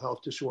mental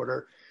health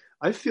disorder.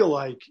 I feel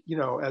like,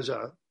 as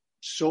a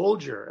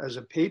soldier, as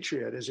a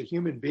patriot, as a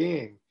human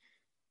being,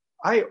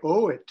 I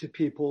owe it to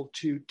people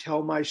to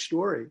tell my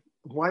story.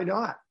 Why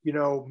not?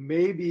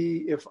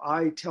 Maybe if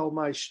I tell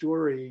my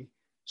story,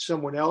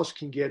 someone else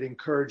can get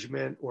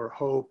encouragement or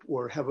hope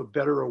or have a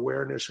better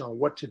awareness on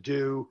what to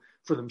do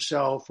for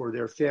themselves or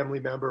their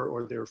family member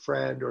or their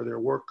friend or their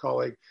work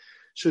colleague.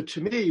 So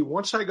to me,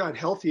 once I got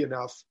healthy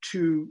enough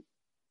to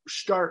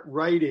start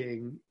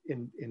writing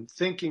and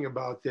thinking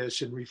about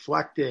this and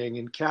reflecting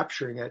and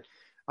capturing it,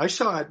 I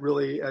saw it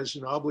really as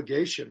an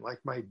obligation, like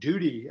my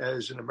duty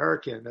as an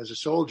American, as a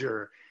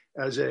soldier,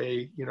 as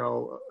a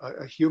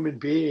human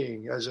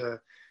being, as a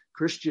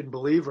Christian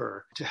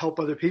believer, to help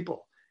other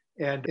people.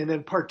 And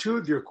then part two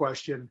of your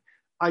question,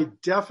 I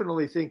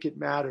definitely think it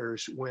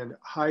matters when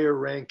higher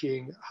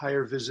ranking,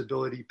 higher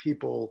visibility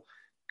people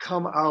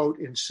come out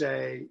and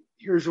say,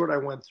 here's what I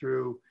went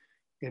through,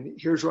 and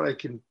here's what I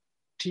can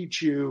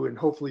teach you, and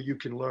hopefully you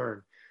can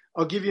learn.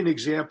 I'll give you an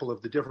example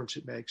of the difference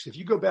it makes. If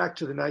you go back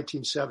to the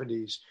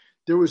 1970s,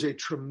 there was a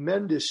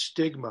tremendous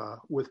stigma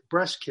with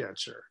breast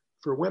cancer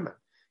for women.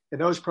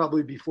 And that was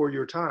probably before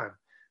your time.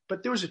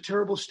 But there was a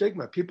terrible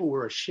stigma. People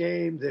were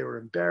ashamed. They were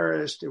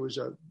embarrassed. It was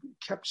a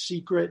kept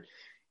secret.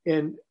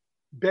 And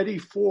Betty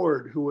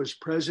Ford, who was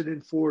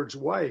President Ford's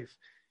wife,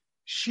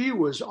 she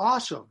was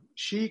awesome.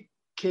 She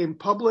came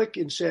public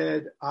and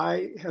said,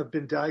 I have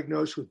been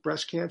diagnosed with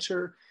breast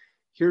cancer.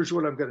 Here's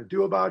what I'm going to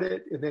do about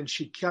it. And then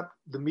she kept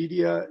the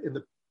media and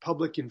the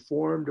public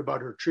informed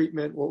about her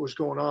treatment, what was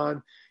going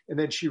on, and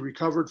then she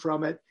recovered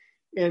from it.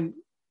 And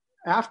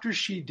after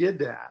she did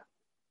that,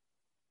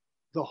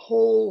 the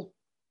whole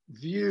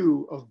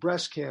view of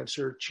breast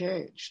cancer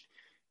changed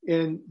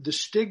and the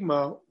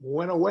stigma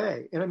went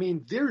away. And I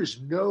mean, there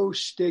is no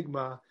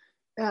stigma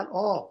at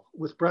all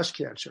with breast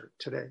cancer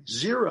today,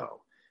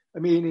 zero. I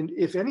mean,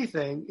 if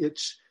anything,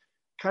 it's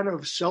kind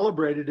of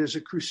celebrated as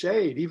a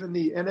crusade. Even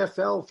the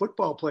NFL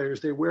football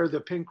players, they wear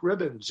the pink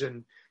ribbons,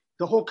 and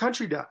the whole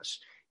country does.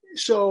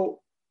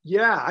 So,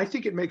 yeah, I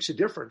think it makes a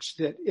difference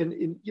that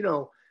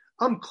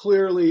I'm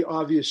clearly,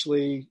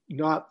 obviously,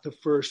 not the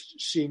first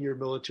senior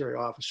military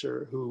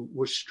officer who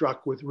was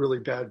struck with really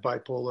bad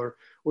bipolar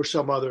or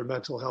some other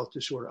mental health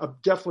disorder. I'm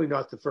definitely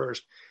not the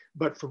first.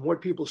 But from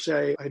what people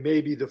say, I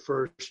may be the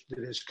first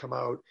that has come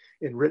out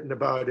and written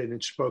about it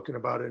and spoken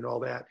about it and all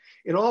that.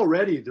 And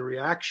already the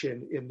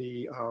reaction in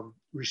the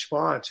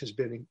response has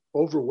been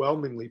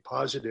overwhelmingly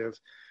positive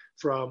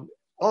from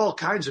all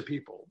kinds of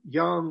people,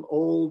 young,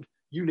 old,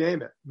 you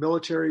name it,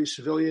 military,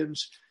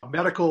 civilians,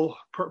 medical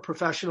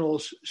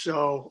professionals.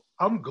 So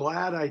I'm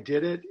glad I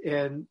did it.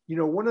 And,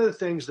 one of the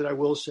things that I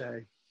will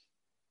say,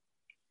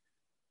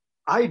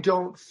 I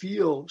don't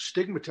feel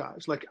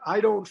stigmatized. Like, I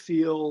don't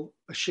feel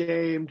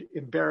ashamed,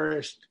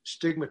 embarrassed,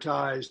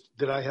 stigmatized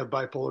that I have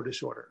bipolar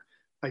disorder.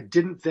 I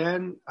didn't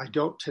then, I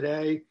don't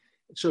today.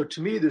 So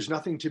to me, there's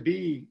nothing to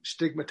be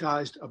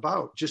stigmatized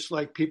about. Just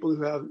like people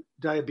who have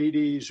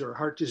diabetes or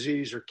heart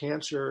disease or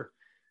cancer,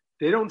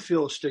 they don't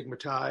feel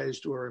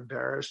stigmatized or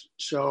embarrassed.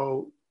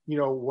 So,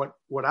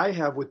 what I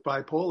have with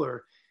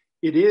bipolar,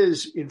 it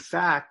is, in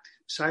fact,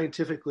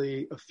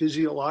 scientifically a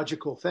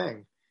physiological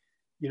thing,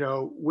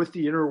 with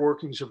the inner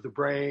workings of the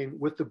brain,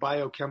 with the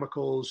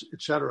biochemicals,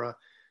 et cetera.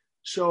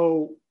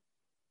 So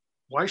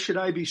why should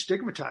I be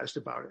stigmatized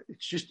about it?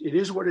 It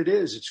is what it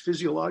is. It's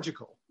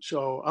physiological.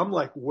 So I'm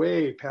like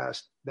way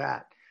past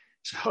that.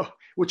 So,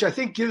 which I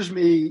think gives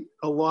me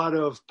a lot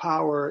of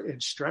power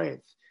and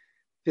strength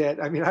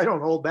that, I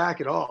don't hold back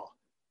at all.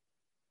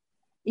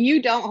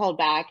 You don't hold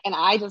back, and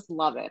I just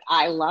love it.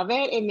 I love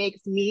it. It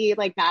makes me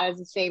not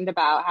as ashamed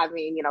about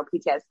having,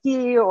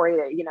 PTSD, or,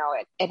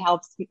 it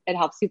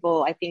helps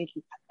people, I think,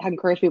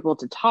 encourage people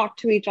to talk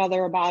to each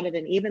other about it.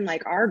 And even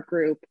our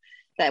group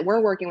that we're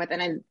working with,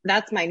 and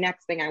that's my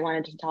next thing I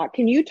wanted to talk.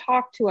 Can you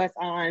talk to us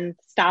on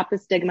Stop the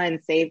Stigma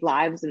and Save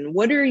Lives, and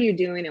what are you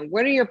doing and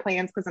what are your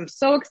plans? Because I'm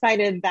so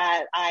excited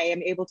that I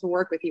am able to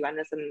work with you on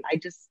this. And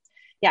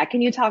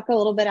can you talk a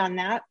little bit on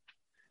that?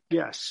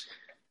 Yes.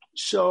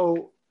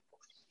 So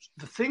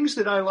the things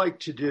that I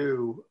like to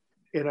do,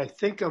 and I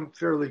think I'm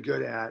fairly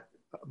good at,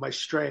 my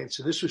strengths,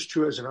 and this was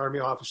true as an Army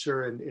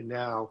officer and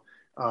now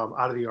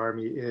out of the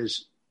Army,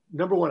 is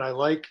number one, I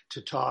like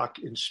to talk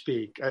and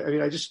speak.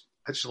 I just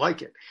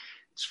like it.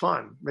 It's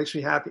fun, makes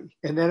me happy.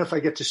 And then if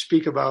I get to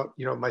speak about,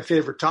 my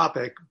favorite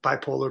topic,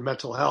 bipolar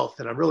mental health,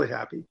 then I'm really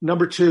happy.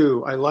 Number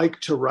two, I like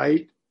to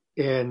write,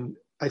 and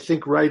I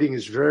think writing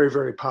is very,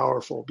 very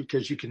powerful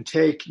because you can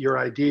take your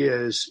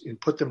ideas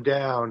and put them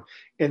down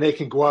and they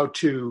can go out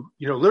to,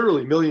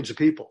 literally millions of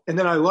people. And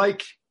then I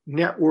like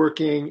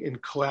networking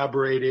and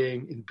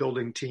collaborating and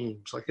building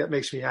teams. That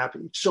makes me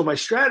happy. So my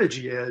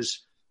strategy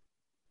is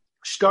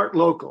start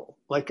local.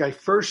 I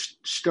first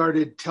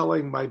started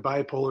telling my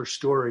bipolar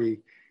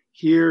story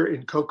here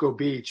in Cocoa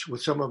Beach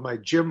with some of my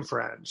gym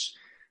friends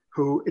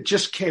who it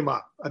just came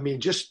up.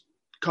 Just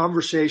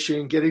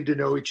conversation, getting to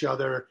know each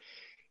other.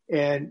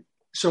 And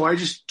so I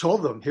just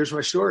told them, here's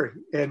my story.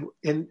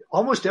 And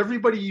almost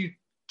everybody you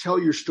tell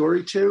your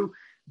story to,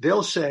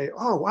 they'll say,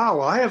 oh, wow,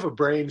 well, I have a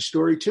brain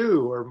story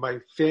too, or my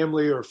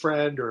family or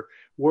friend or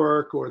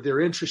work, or they're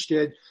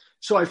interested.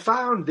 So I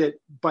found that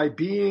by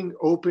being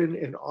open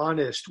and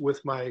honest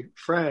with my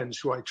friends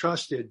who I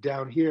trusted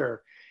down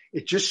here,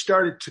 it just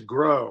started to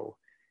grow.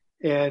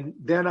 And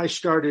then I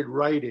started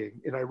writing,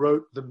 and I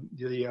wrote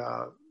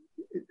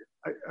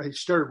I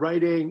started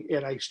writing,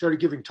 and I started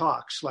giving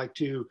talks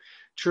to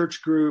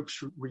church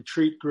groups,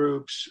 retreat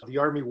groups, the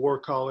Army War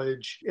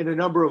College, and a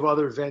number of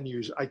other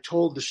venues. I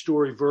told the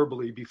story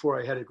verbally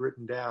before I had it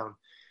written down.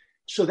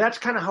 So that's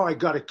kind of how I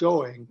got it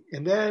going.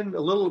 And then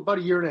about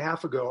a year and a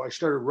half ago, I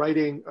started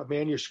writing a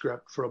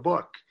manuscript for a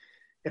book.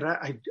 And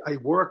I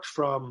worked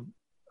from,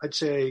 I'd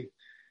say,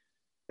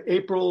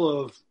 April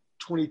of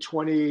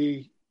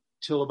 2020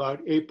 till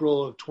about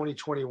April of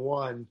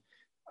 2021.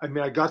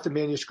 I got the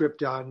manuscript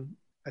done.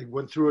 I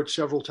went through it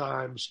several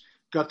times,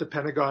 got the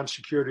Pentagon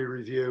security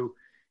review.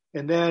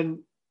 And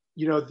then,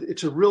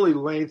 it's a really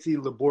lengthy,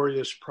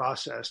 laborious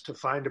process to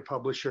find a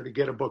publisher, to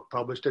get a book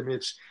published.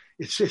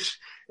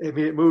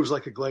 It moves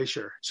like a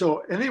glacier.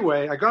 So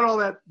anyway, I got all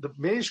the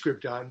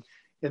manuscript done.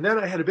 And then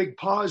I had a big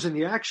pause in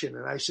the action.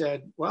 And I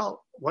said,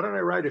 well, why don't I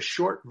write a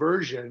short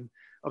version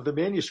of the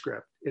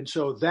manuscript? And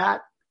so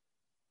that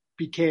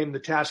became the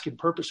Task and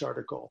Purpose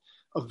article,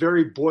 a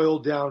very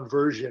boiled down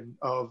version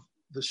of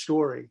the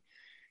story.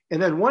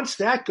 And then once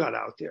that got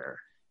out there,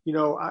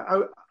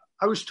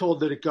 I was told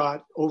that it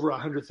got over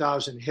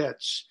 100,000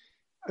 hits.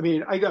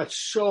 I got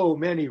so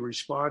many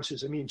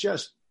responses.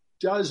 Just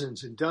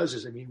dozens and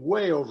dozens.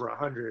 Way over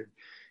 100.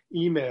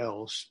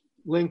 emails,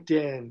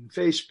 LinkedIn,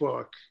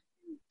 Facebook.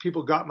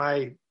 People got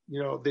my,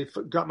 they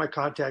got my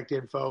contact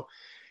info.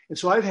 And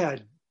so I've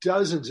had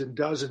dozens and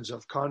dozens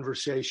of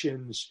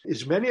conversations,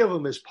 as many of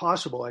them as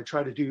possible. I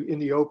try to do in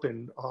the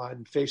open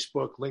on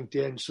Facebook,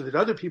 LinkedIn, so that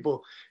other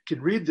people can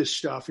read this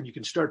stuff and you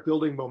can start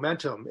building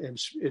momentum and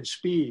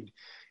speed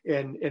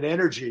and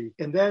energy.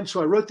 And then,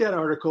 so I wrote that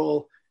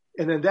article,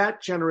 and then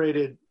that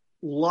generated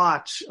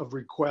lots of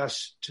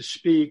requests to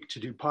speak, to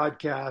do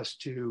podcasts,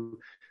 to,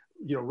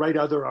 write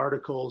other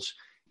articles.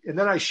 And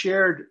then I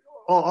shared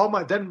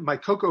my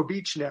Cocoa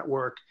Beach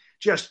network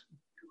just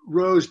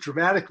rose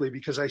dramatically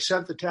because I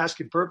sent the Task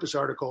and Purpose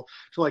article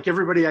to like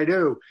everybody I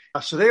knew.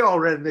 So they all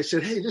read it and they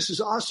said, hey, this is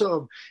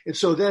awesome. And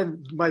so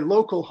then my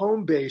local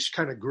home base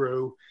kind of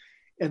grew.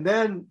 And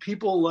then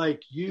people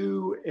like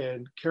you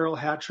and Carol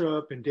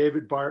Hattrop and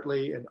David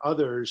Bartley and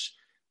others,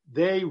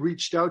 they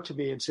reached out to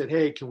me and said,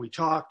 hey, can we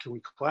talk? Can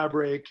we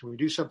collaborate? Can we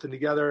do something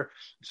together?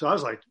 So I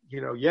was like,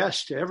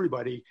 yes to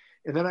everybody.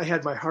 And then I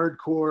had my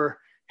hardcore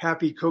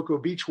happy Cocoa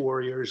Beach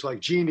warriors like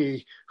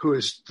Jeannie, who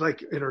is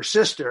like, and her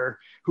sister,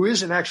 who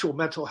is an actual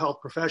mental health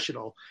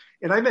professional.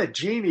 And I met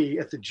Jeannie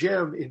at the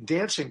gym in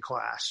dancing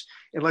class.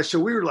 And so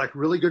we were like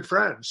really good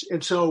friends.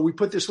 And so we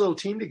put this little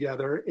team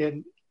together,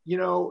 and,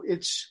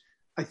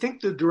 I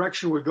think the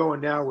direction we're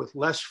going now with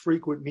less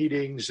frequent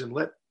meetings and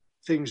let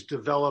things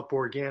develop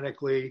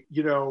organically.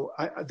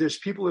 There's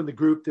people in the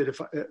group that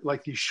if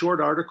like these short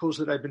articles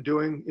that I've been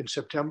doing in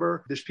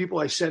September, there's people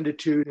I send it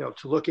to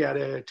look at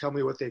it, tell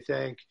me what they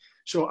think.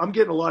 So I'm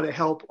getting a lot of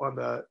help on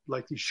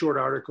these short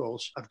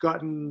articles. I've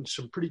gotten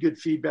some pretty good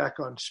feedback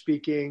on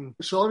speaking.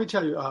 So let me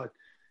tell you,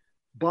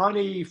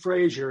 Bonnie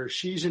Fraser,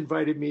 she's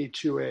invited me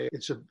to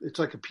it's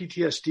like a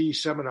PTSD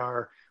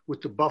seminar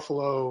with the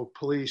Buffalo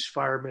police,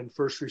 firemen,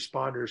 first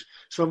responders.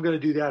 So I'm going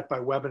to do that by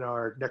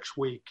webinar next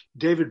week.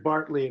 David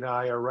Bartley and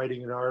I are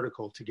writing an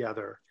article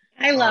together.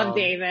 I love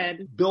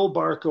David. Bill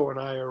Barco and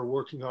I are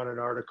working on an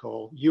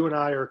article. You and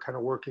I are kind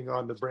of working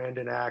on the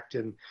Brandon Act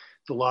and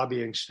the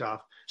lobbying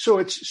stuff.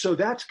 So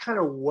that's kind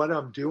of what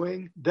I'm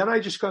doing. Then I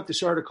just got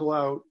this article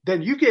out.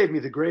 Then you gave me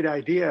the great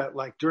idea,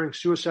 like during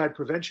Suicide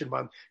Prevention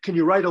Month, can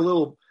you write a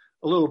little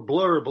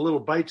blurb, a little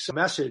bite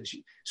message?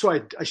 So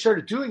I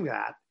started doing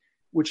that,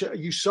 which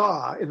you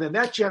saw, and then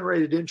that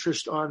generated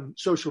interest on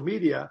social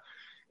media.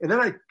 And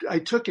then I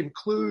took and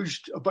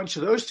kludged a bunch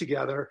of those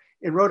together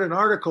and wrote an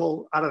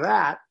article out of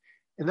that.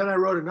 And then I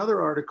wrote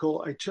another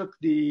article. I took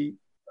the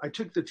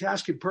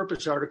Task and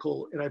Purpose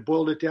article and I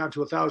boiled it down to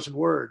 1,000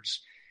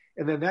 words.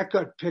 And then that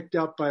got picked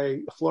up by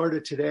Florida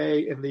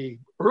Today and the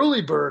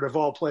Early Bird of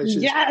all places.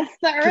 Yes,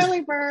 the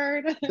Early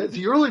Bird.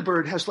 The Early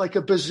Bird has like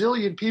a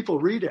bazillion people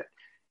read it.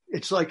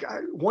 It's like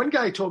one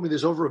guy told me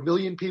there's over 1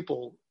 million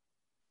people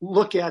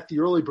look at the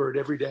Early Bird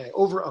every day,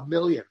 over 1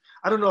 million.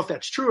 I don't know if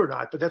that's true or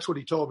not, but that's what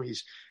he told me.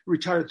 He's a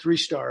retired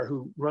 3-star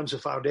who runs a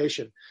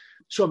foundation.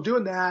 So I'm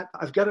doing that.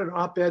 I've got an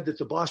op-ed that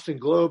the Boston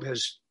Globe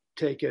has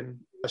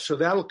taken. So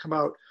that'll come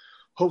out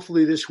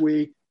hopefully this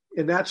week.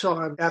 And that's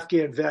on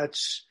Afghan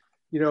vets,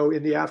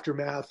 in the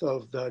aftermath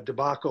of the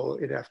debacle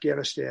in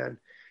Afghanistan.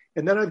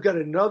 And then I've got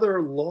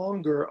another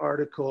longer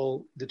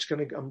article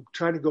I'm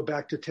trying to go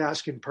back to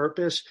Task and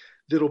Purpose.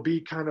 That'll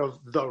be kind of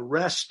the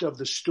rest of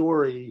the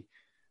story.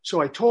 So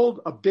I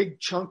told a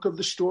big chunk of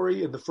the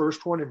story in the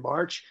first one in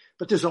March,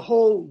 but there's a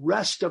whole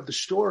rest of the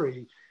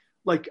story.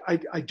 Like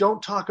I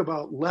don't talk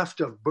about left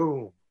of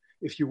boom,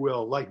 if you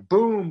will, like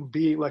boom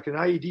being like an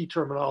IED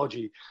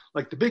terminology.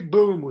 Like the big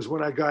boom was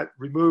when I got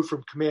removed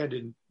from command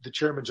in the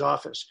chairman's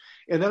office.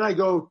 And then I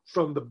go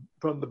from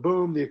the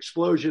boom, the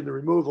explosion, the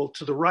removal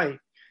to the right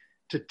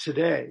to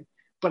today.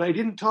 But I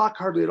didn't talk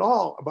hardly at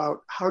all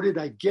about how did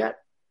I get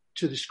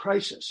to this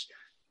crisis.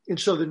 And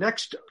so the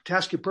next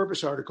Task and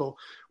Purpose article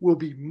will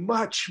be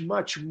much,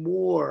 much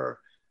more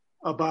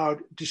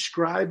about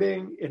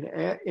describing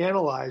and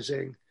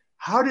analyzing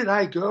how did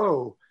I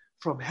go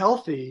from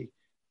healthy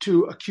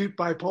to acute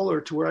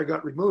bipolar to where I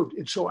got removed.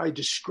 And so I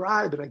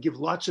describe and I give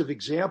lots of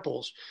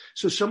examples.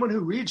 So someone who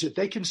reads it,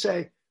 they can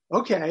say,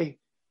 okay,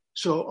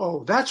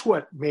 so, that's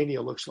what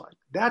mania looks like.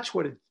 That's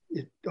what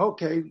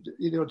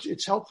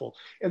it's helpful.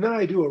 And then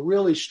I do a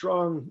really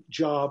strong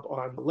job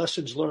on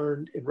lessons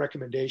learned and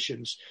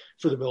recommendations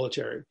for the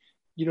military.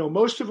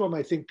 Most of them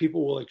I think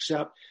people will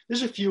accept.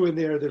 There's a few in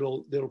there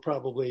that'll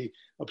probably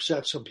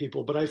upset some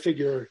people, but I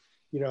figure,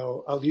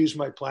 I'll use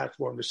my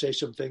platform to say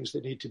some things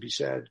that need to be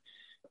said.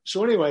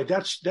 So anyway,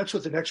 that's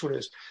what the next one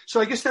is.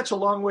 So I guess that's a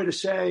long way to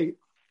say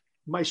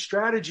my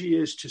strategy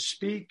is to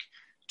speak,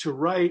 to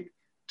write,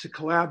 to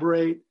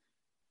collaborate,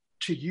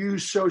 to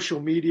use social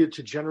media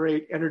to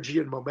generate energy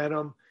and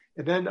momentum.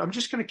 And then I'm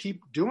just going to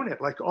keep doing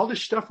it. Like all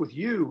this stuff with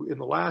you in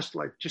the last,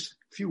 just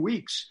a few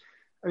weeks.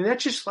 I mean, that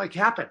just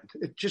happened.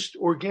 It just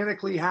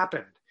organically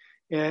happened.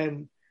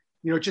 And,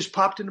 it just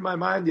popped into my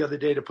mind the other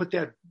day to put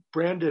that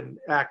Brandon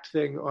Act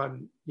thing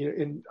on,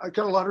 and I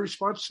got a lot of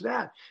response to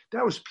that.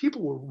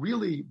 People were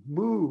really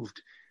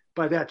moved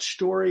by that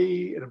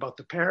story and about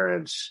the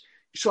parents.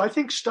 So I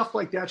think stuff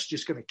like that's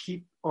just going to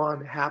keep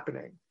on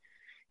happening.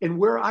 And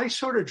where I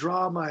sort of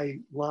draw my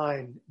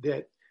line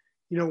that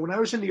when I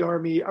was in the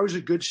Army, I was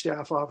a good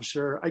staff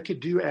officer. I could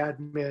do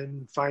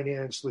admin,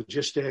 finance,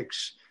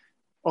 logistics,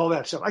 all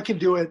that stuff. I can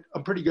do it.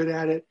 I'm pretty good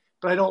at it,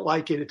 but I don't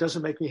like it. It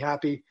doesn't make me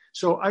happy.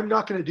 So I'm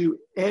not going to do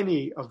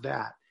any of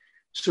that.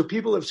 So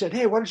people have said,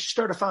 hey, why don't you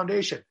start a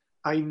foundation?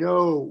 I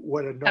know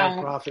what a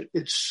nonprofit,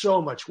 it's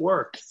so much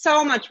work.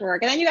 So much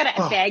work. And then you got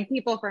to beg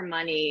people for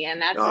money,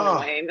 and that's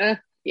annoying.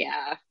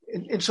 Yeah.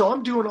 And so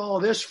I'm doing all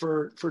of this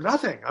for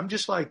nothing. I'm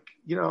just like,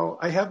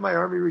 I have my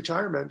Army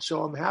retirement,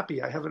 so I'm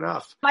happy. I have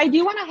enough. I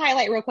do want to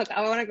highlight real quick.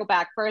 I want to go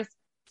back first.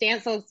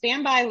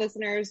 Stand by,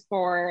 listeners,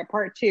 for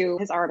part 2,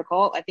 his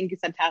article. I think you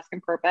said Task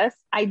and Purpose.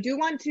 I do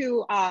want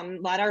to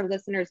let our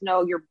listeners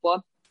know your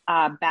book,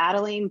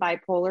 Battling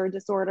Bipolar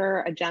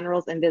Disorder, A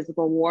General's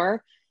Invisible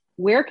War.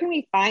 Where can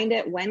we find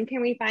it? When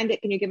can we find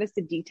it? Can you give us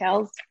the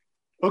details?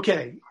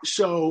 Okay,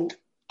 so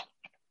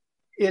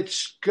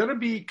it's going to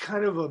be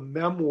kind of a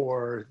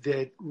memoir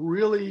that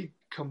really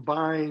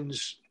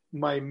combines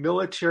my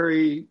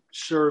military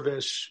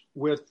service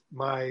with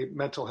my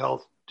mental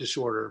health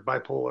disorder,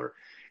 bipolar.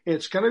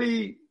 It's going to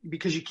be,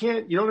 because you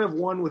don't have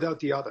one without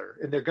the other,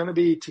 and they're going to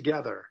be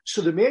together.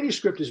 So the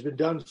manuscript has been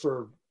done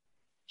for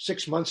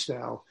 6 months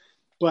now,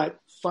 but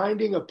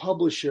finding a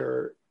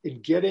publisher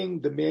and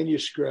getting the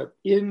manuscript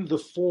in the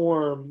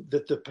form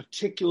that the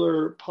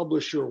particular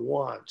publisher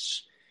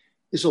wants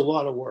is a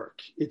lot of work.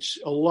 It's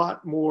a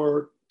lot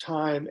more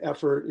time,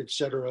 effort, et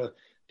cetera,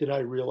 than I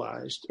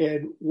realized.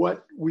 And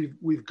what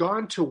we've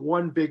gone to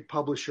one big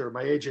publisher,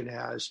 my agent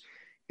has,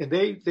 and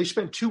they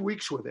spent 2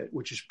 weeks with it,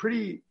 which is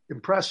pretty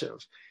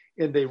impressive.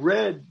 And they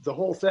read the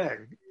whole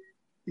thing.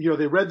 They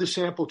read the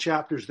sample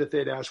chapters that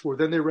they'd asked for.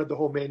 Then they read the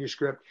whole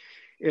manuscript,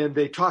 and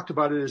they talked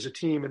about it as a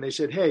team. And they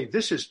said, hey,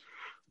 this is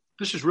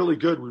really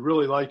good. We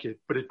really like it,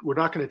 but we're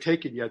not going to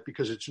take it yet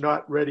because it's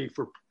not ready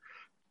for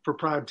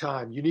prime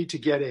time. You need to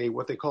get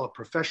what they call a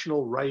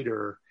professional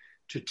writer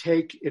to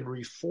take and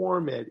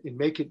reform it and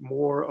make it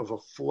more of a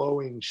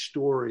flowing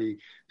story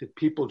that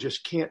people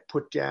just can't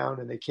put down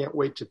and they can't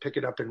wait to pick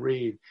it up and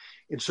read.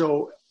 And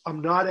so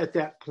I'm not at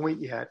that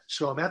point yet.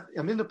 So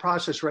I'm in the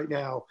process right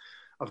now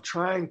of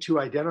trying to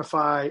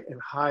identify and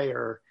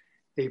hire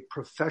a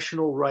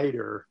professional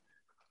writer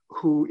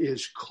who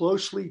is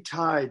closely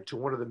tied to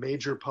one of the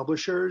major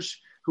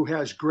publishers, who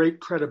has great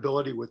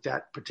credibility with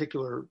that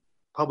particular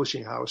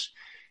publishing house,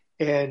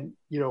 and,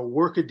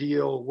 work a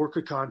deal, work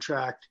a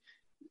contract,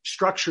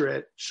 structure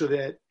it so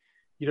that,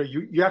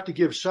 you have to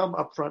give some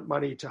upfront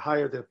money to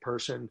hire the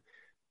person,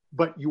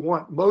 but you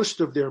want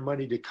most of their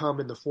money to come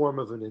in the form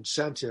of an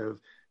incentive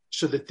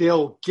so that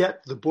they'll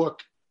get the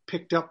book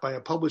picked up by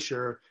a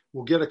publisher,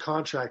 will get a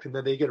contract, and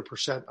then they get a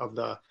 % of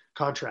the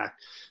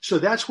contract. So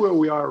that's where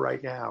we are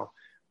right now.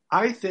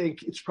 I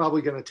think it's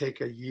probably going to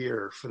take a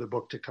year for the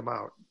book to come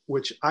out,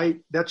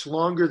 that's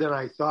longer than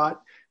I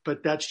thought,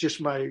 but that's just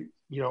my,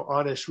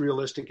 honest,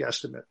 realistic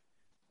estimate.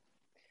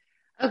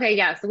 Okay,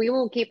 yeah, so we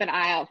will keep an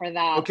eye out for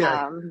that. Okay.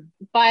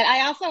 But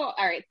I also, all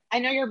right, I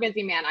know you're a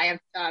busy man. I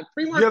have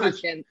 3 more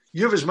questions.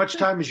 You have as much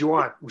time as you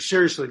want.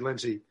 Seriously,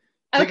 Lindsay.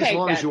 Take as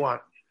long as you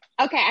want.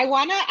 Okay, I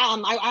want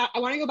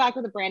to go back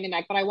to the Brandon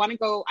Act, but I want to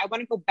go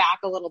back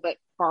a little bit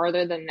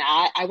farther than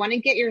that. I want to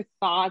get your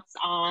thoughts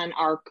on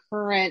our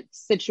current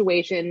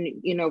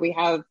situation. We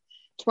have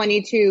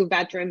 22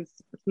 veterans,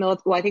 well,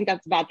 I think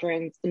that's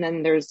veterans, and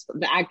then there's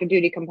the active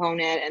duty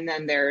component, and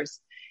then there's,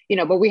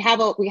 but we have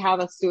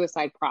a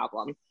suicide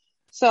problem.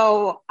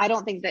 So I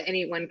don't think that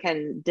anyone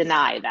can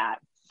deny that.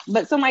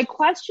 But so my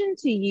question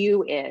to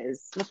you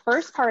is, the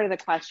first part of the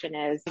question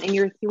is, in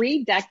your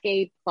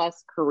 3-decade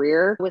plus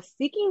career, was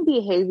seeking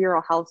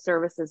behavioral health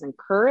services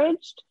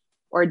encouraged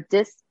or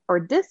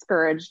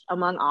discouraged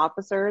among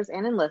officers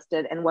and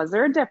enlisted? And was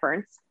there a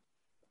difference?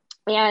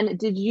 And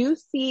did you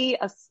see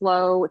a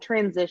slow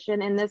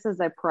transition in this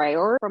as a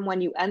priority from when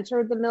you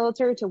entered the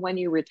military to when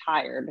you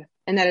retired?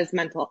 And that is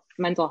mental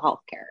health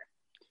care.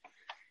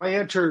 I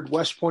entered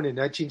West Point in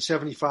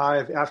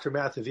 1975,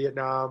 aftermath of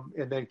Vietnam,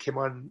 and then came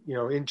on,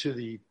 into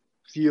the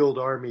field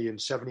Army in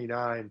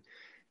 79.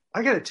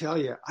 I got to tell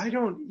you, I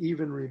don't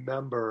even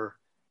remember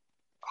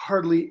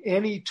hardly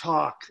any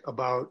talk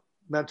about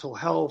mental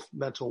health,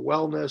 mental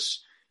wellness,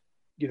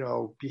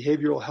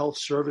 behavioral health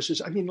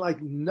services. I mean,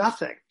 like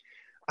nothing.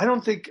 I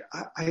don't think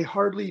I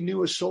hardly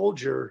knew a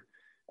soldier.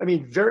 I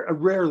mean, very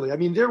rarely. I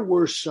mean, there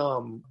were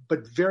some,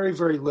 but very,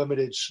 very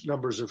limited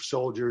numbers of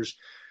soldiers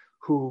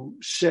who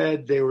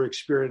said they were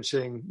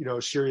experiencing,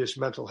 serious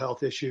mental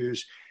health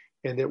issues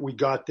and that we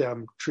got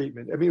them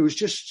treatment. I mean, it was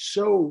just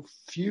so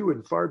few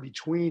and far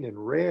between and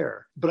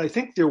rare. But I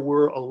think there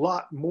were a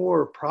lot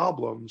more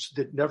problems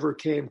that never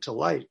came to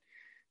light,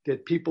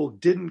 that people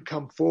didn't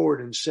come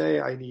forward and say,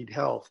 I need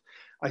help.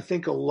 I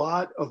think a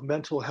lot of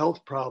mental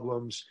health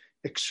problems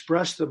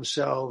express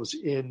themselves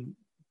in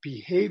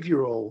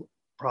behavioral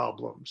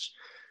problems.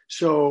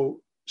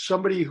 So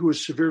somebody who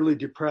is severely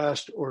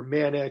depressed or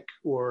manic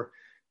or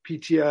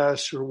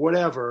PTS or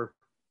whatever,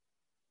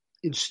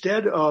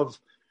 instead of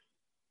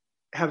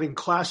having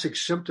classic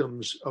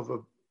symptoms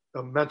of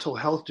a mental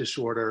health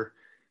disorder,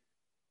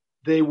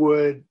 they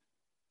would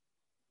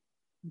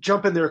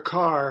jump in their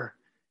car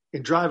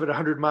and drive at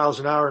 100 miles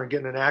an hour and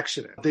get in an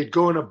accident. They'd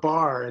go in a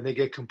bar and they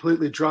get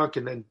completely drunk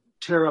and then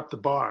tear up the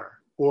bar.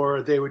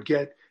 Or they would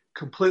get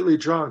completely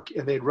drunk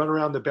and they'd run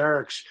around the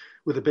barracks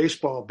with a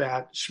baseball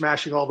bat,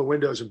 smashing all the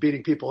windows and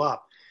beating people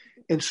up.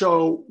 And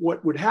so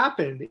what would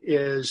happen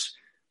is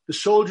the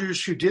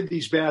soldiers who did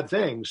these bad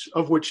things,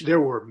 of which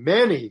there were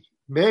many,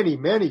 many,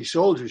 many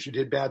soldiers who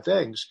did bad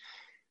things,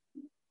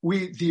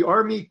 the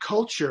Army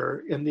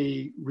culture and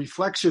the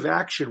reflexive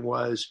action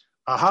was,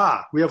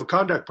 aha, we have a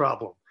conduct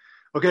problem.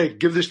 Okay,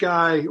 give this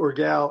guy or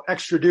gal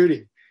extra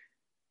duty.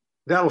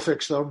 That'll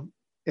fix them.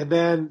 And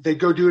then they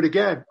go do it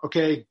again.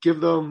 Okay, give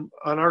them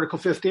an Article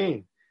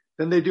 15.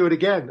 Then they do it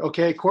again.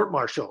 Okay,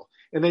 court-martial.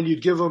 And then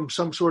you'd give them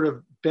some sort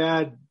of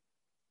bad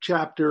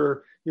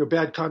chapter,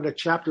 bad conduct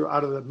chapter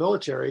out of the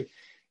military.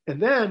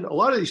 And then a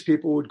lot of these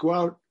people would go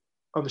out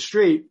on the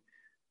street,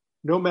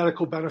 no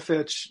medical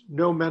benefits,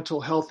 no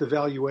mental health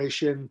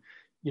evaluation.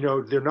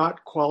 They're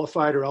not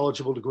qualified or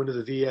eligible to go into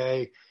the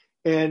VA.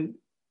 And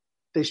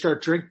they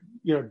start drinking,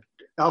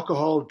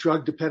 alcohol,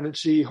 drug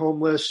dependency,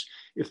 homeless.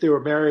 If they were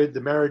married,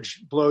 the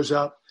marriage blows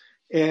up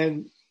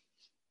and,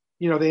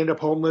 they end up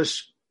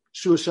homeless,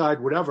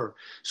 suicide, whatever.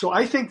 So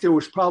I think there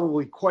was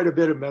probably quite a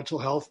bit of mental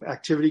health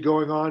activity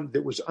going on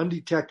that was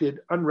undetected,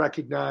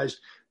 unrecognized.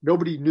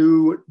 Nobody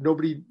knew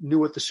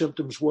what the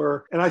symptoms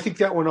were. And I think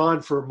that went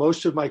on for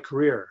most of my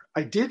career.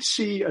 I did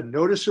see a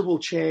noticeable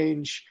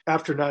change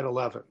after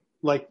 9/11.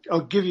 Like,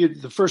 I'll give you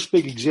the first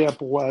big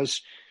example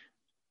was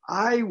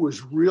I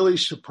was really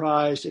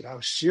surprised at how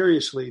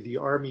seriously the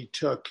Army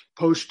took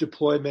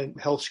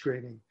post-deployment health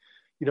screening.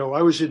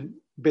 I was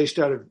based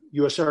out of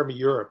U.S. Army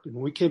Europe, and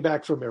when we came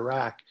back from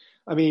Iraq,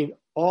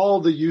 all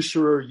the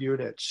USAREUR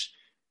units,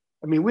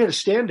 we had a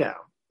stand down,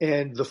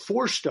 and the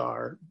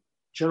 4-star,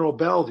 General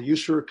Bell, the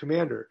USAREUR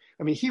commander,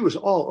 he was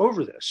all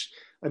over this.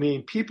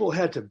 People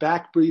had to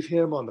back brief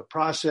him on the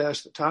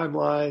process, the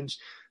timelines,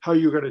 how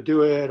you're going to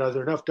do it. Are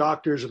there enough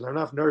doctors? Are there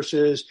enough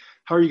nurses?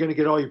 How are you going to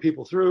get all your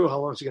people through? How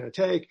long is it going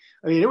to take?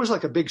 It was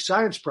like a big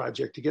science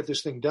project to get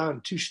this thing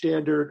done to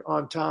standard,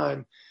 on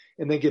time,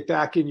 and then get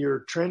back in your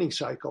training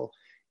cycle.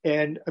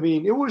 And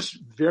it was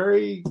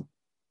very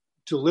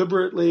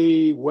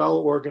deliberately well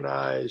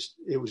organized.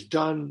 It was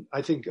done,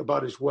 I think,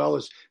 about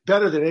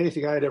better than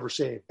anything I had ever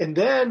seen. And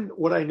then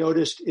what I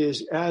noticed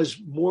is as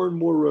more and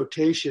more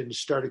rotations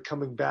started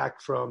coming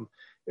back from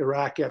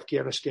Iraq,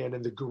 Afghanistan,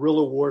 and the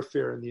guerrilla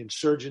warfare and the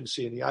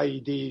insurgency and the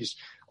IEDs,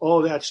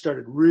 all of that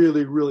started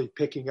really, really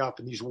picking up.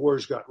 And these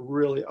wars got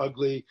really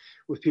ugly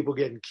with people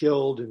getting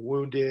killed and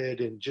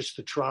wounded and just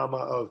the trauma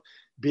of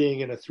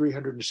being in a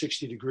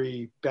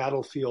 360-degree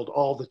battlefield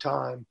all the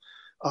time.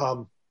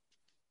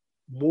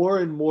 More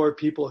and more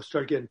people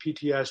started getting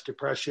PTSD,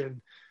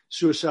 depression,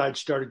 suicide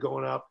started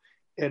going up.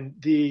 And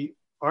the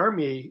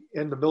Army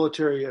and the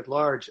military at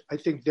large, I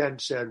think then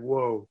said,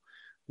 whoa,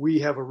 we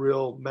have a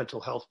real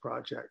mental health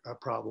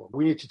problem.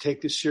 We need to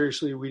take this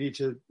seriously. We need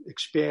to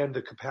expand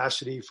the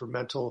capacity for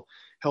mental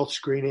health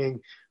screening.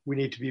 We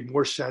need to be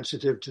more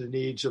sensitive to the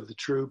needs of the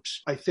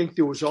troops. I think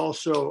there was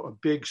also a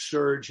big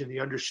surge in the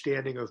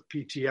understanding of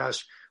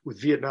PTS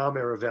with Vietnam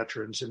era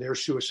veterans and their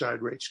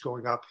suicide rates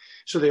going up.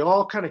 So they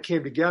all kind of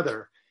came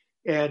together.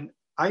 And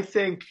I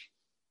think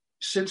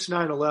since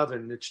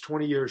 9/11, it's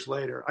 20 years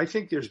later, I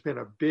think there's been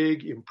a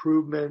big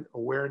improvement,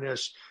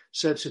 awareness,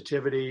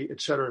 sensitivity,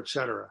 et cetera, et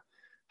cetera.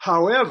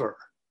 However,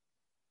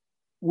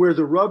 where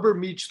the rubber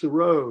meets the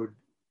road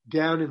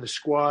down in the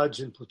squads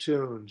and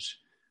platoons,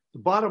 the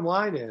bottom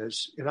line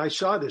is, and I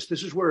saw this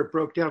is where it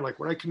broke down. Like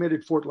when I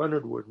committed Fort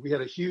Leonard Wood, we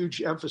had a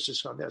huge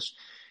emphasis on this.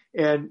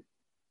 And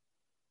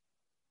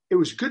it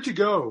was good to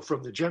go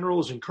from the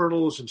generals and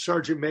colonels and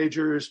sergeant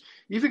majors,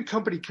 even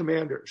company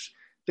commanders.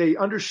 They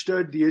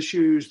understood the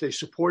issues. They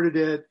supported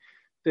it.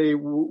 They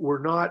were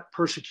not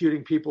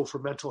persecuting people for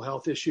mental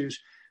health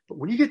issues. But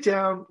when you get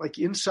down like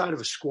inside of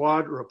a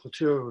squad or a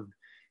platoon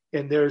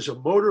and there's a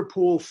motor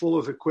pool full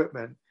of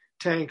equipment,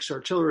 tanks,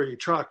 artillery,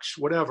 trucks,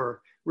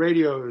 whatever,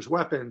 radios,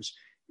 weapons,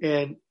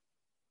 and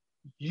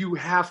you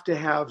have to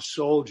have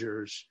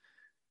soldiers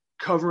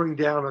covering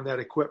down on that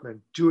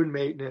equipment, doing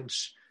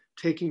maintenance,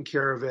 taking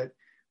care of it.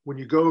 When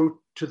you go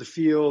to the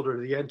field or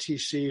the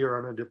NTC or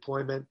on a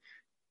deployment,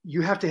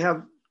 you have to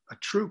have a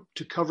troop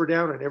to cover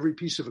down on every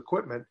piece of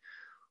equipment,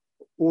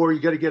 or you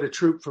got to get a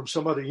troop from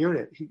some other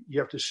unit. You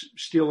have to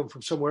steal them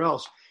from somewhere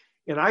else.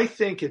 And I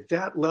think at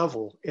that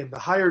level, and the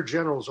higher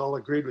generals all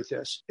agreed with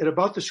this, at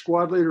about the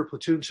squad leader,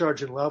 platoon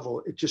sergeant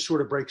level, it just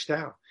sort of breaks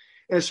down.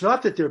 And it's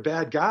not that they're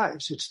bad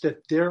guys. It's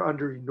that they're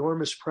under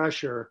enormous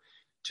pressure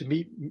to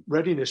meet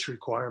readiness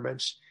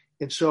requirements.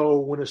 And so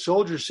when a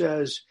soldier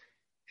says,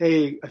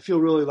 hey, I feel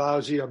really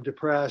lousy, I'm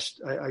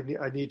depressed,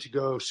 I need to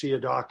go see a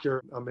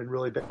doctor, I'm in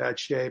really bad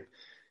shape.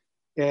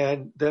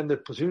 And then the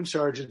platoon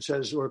sergeant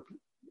says,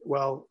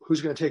 well,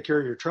 who's going to take care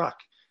of your truck?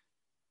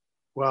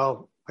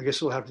 Well, I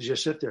guess we'll have to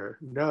just sit there.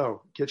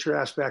 No, get your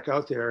ass back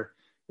out there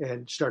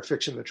and start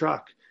fixing the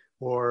truck.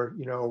 Or,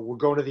 we're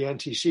going to the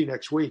NTC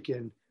next week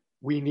and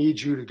we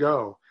need you to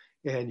go.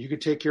 And you can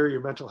take care of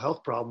your mental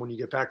health problem when you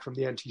get back from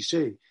the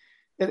NTC.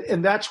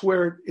 And that's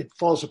where it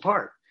falls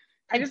apart.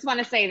 I just want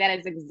to say that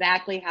is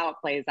exactly how it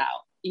plays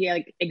out. Yeah,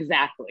 like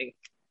exactly.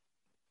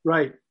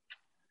 Right.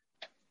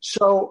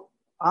 So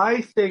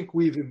I think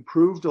we've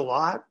improved a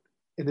lot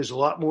and there's a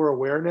lot more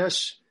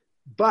awareness,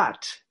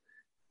 but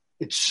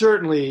it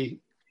certainly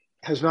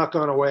has not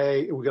gone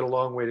away and we've got a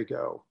long way to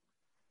go.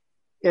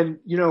 And,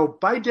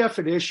 by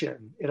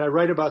definition, and I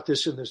write about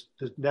this in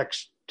the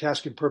next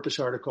Task and Purpose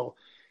article,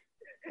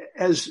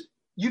 as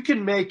you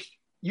can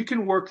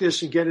work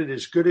this and get it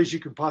as good as you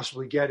can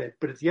possibly get it.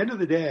 But at the end of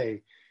the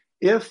day,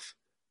 if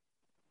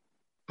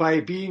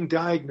by being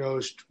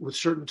diagnosed with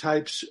certain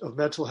types of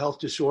mental health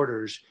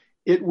disorders,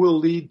 it will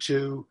lead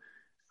to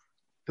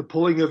the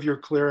pulling of your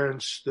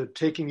clearance, the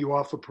taking you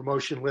off a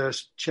promotion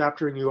list,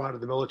 chaptering you out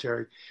of the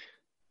military,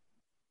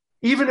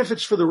 even if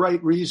it's for the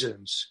right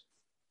reasons,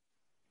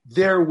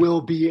 there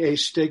will be a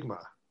stigma,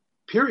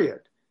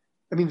 period.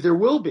 I mean, there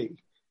will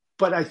be.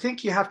 But I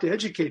think you have to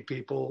educate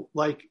people.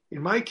 Like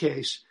in my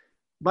case,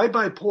 my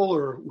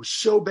bipolar was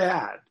so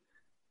bad,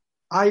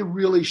 I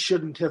really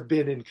shouldn't have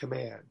been in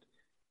command.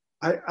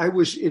 I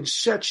was in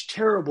such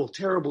terrible,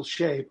 terrible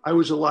shape. I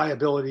was a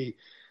liability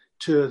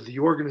to the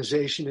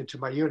organization and to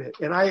my unit,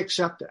 and I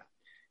accept that.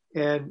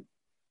 And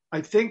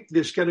I think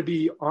there's got to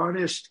be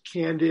honest,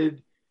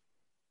 candid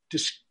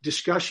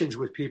discussions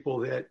with people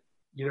that,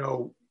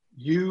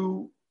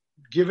 you,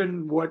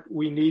 given what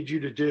we need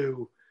you to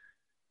do,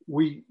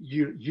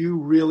 you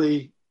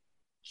really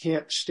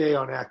can't stay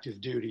on active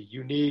duty.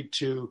 You need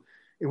to,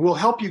 and we'll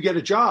help you get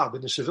a job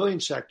in the civilian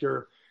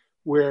sector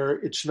where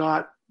it's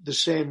not the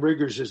same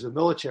rigors as the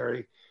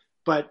military.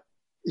 But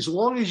as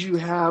long as you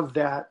have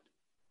that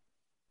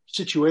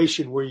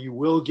situation where you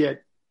will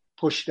get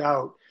pushed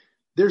out,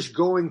 there's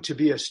going to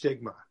be a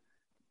stigma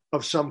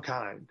of some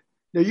kind.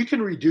 Now, you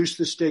can reduce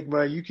the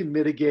stigma, you can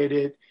mitigate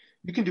it,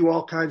 you can do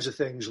all kinds of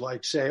things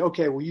like say,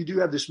 okay, well, you do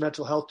have this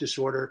mental health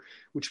disorder,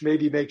 which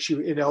maybe makes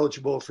you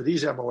ineligible for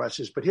these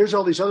MOSs, but here's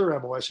all these other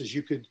MOSs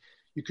you could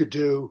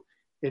do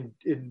and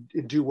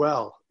do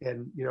well.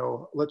 And,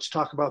 let's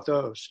talk about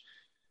those.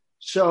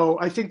 So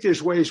I think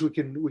there's ways we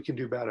can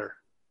do better.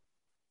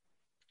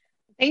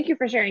 Thank you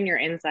for sharing your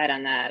insight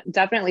on that.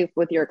 Definitely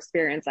with your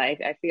experience,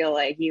 I feel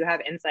like you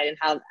have insight in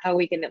how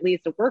we can at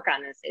least work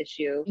on this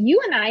issue.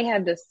 You and I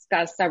have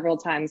discussed several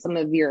times some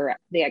of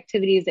the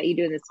activities that you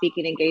do in the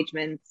speaking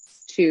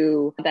engagements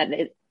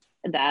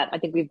that I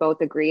think we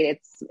both agreed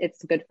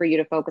it's good for you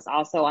to focus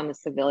also on the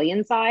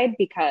civilian side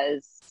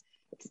because,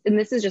 and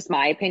this is just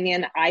my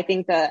opinion, I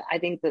think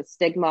the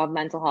stigma of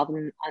mental health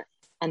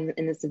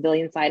in the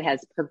civilian side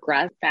has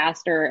progressed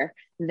faster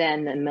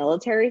than the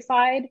military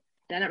side.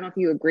 I don't know if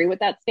you agree with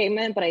that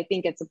statement, but I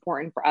think it's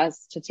important for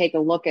us to take a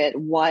look at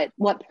what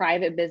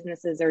private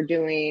businesses are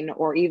doing,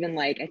 or even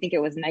I think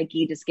it was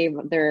Nike just gave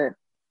their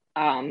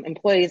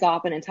employees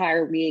off an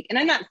entire week. And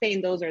I'm not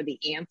saying those are the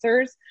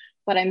answers,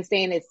 but I'm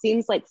saying it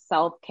seems like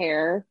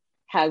self-care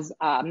has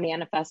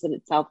manifested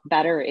itself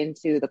better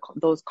into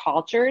those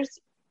cultures.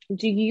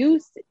 Do you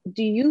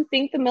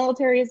think the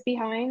military is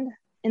behind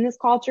in this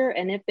culture?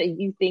 And if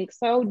you think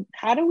so,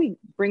 how do we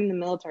bring the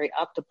military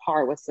up to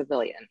par with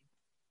civilian?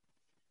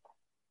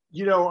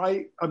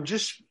 I'm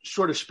just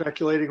sort of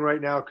speculating right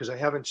now because I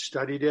haven't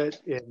studied it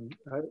in,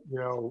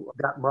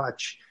 that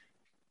much.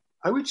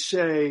 I would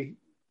say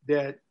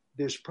that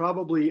there's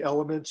probably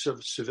elements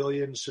of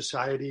civilian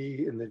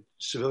society in the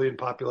civilian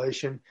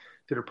population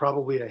that are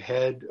probably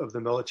ahead of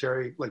the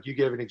military. Like you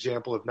gave an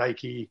example of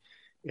Nike,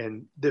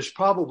 and there's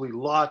probably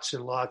lots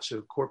and lots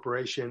of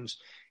corporations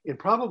and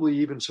probably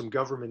even some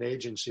government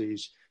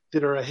agencies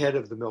that are ahead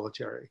of the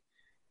military.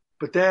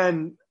 But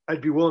then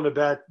I'd be willing to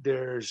bet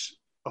there's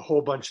a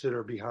whole bunch that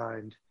are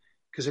behind.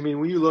 Because,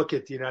 when you look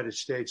at the United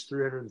States,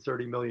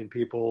 330 million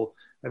people,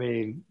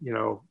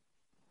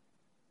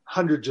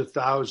 hundreds of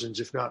thousands,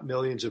 if not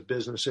millions of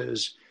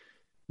businesses,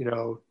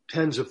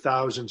 tens of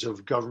thousands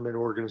of government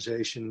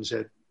organizations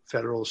at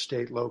federal,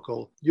 state,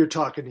 local, you're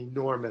talking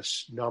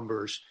enormous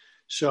numbers.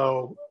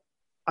 So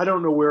I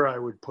don't know where I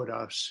would put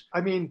us.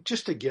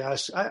 Just a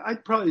guess,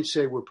 I'd probably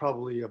say we're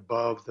probably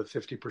above the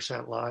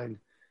 50% line,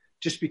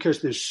 just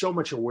because there's so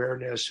much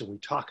awareness and we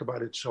talk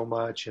about it so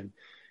much. And,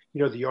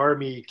 the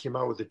Army came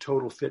out with a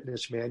total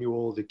fitness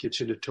manual that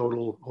gets into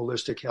total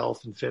holistic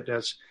health and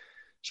fitness.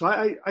 So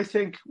I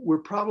think we're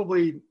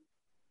probably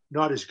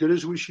not as good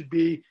as we should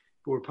be,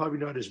 but we're probably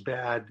not as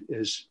bad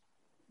as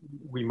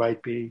we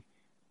might be.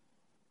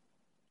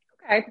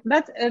 Okay,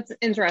 that's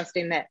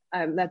interesting.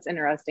 That's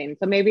interesting.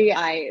 So maybe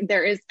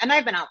there is, and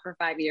I've been out for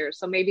 5 years,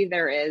 so maybe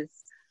there is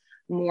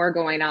more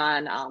going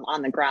on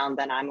the ground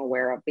than I'm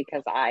aware of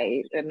because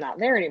I am not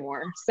there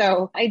anymore.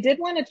 So I did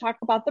want to talk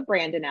about the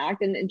Brandon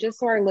Act, and just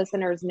so our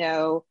listeners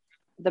know,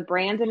 the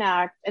Brandon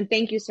Act, and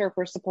thank you, sir,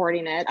 for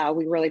supporting it.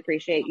 We really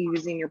appreciate you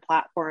using your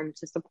platform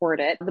to support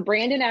it. The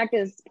Brandon Act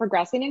is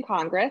progressing in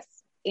Congress,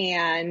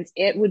 and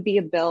it would be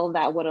a bill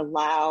that would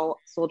allow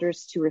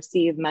soldiers to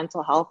receive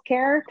mental health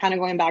care, kind of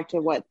going back to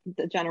what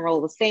the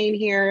general was saying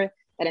here,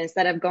 that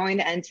instead of going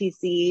to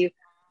NTC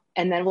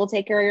and then we'll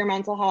take care of your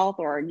mental health,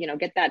 or,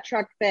 get that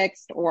truck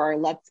fixed, or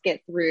let's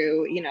get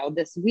through,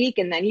 this week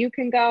and then you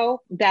can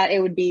go, that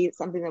it would be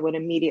something that would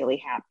immediately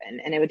happen.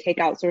 And it would take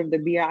out sort of the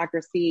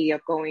bureaucracy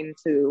of going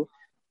to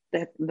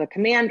the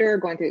commander,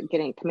 going through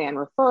getting command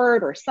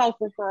referred or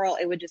self-referral.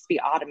 It would just be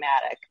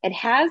automatic. It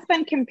has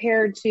been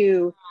compared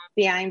to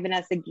the I Am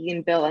Vanessa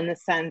Guillen bill in the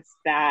sense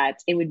that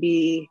it would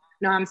be,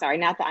 no, I'm sorry,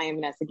 not the I Am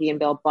Vanessa Guillen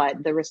bill,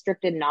 but the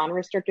restricted,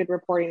 non-restricted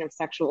reporting of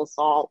sexual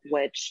assault,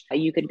 which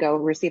you could go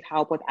receive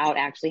help without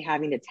actually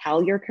having to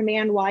tell your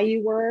command why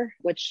you were,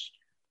 which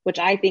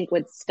I think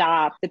would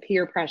stop the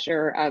peer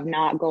pressure of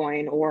not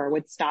going, or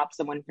would stop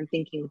someone from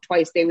thinking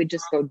twice. They would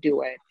just go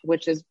do it,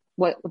 which is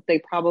what they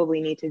probably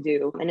need to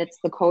do. And it's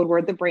the code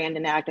word, the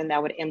Brandon Act, and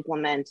that would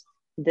implement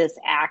this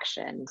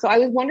action. So I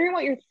was wondering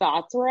what your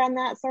thoughts were on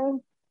that, sir.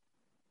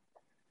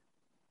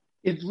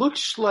 It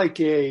looks like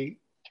a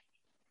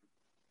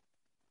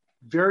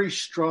very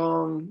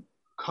strong,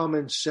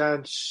 common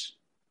sense,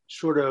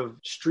 sort of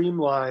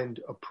streamlined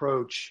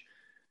approach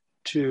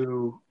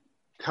to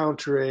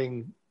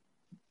countering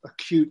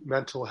acute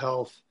mental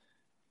health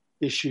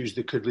issues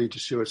that could lead to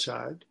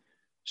suicide.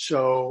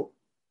 So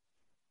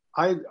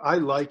I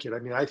like it. I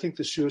mean, I think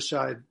the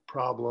suicide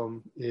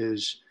problem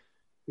is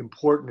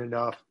important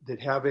enough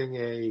that having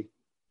a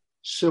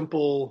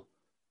simple,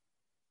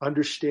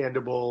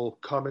 understandable,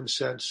 common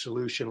sense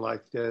solution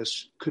like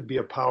this could be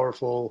a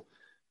powerful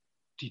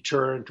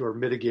deterrent or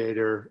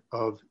mitigator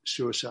of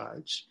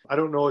suicides. I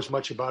don't know as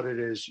much about it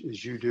as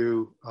you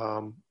do,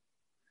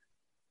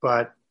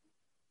 but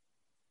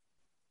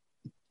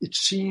it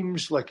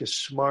seems like a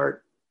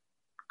smart,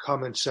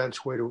 common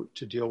sense way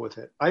to deal with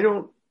it. I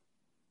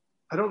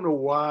don't know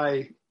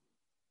why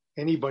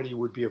anybody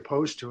would be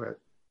opposed to it.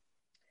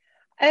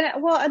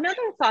 And well,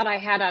 another thought I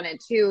had on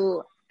it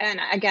too, and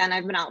again,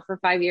 I've been out for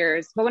 5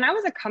 years, but when I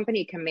was a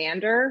company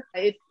commander,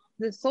 if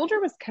the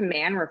soldier was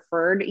command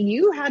referred,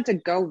 you had to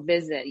go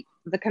visit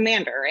the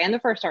commander, and the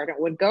first sergeant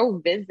would go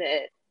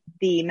visit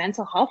the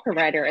mental health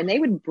provider, and they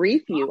would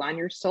brief you on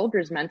your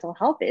soldier's mental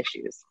health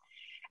issues.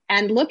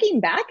 And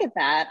looking back at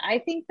that, I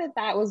think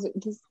that was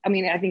just, I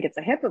mean, I think it's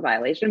a HIPAA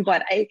violation,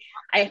 but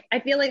I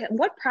feel like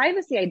what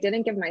privacy I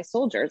didn't give my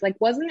soldiers. Like,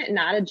 wasn't it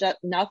not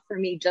enough for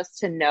me just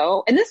to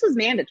know? And this was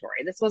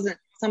mandatory. This wasn't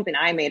something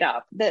I made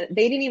up. That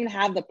they didn't even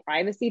have the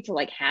privacy to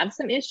like have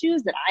some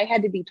issues that I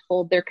had to be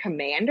told. Their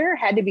commander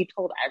had to be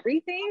told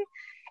everything.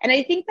 And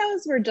I think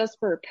those were just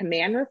for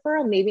command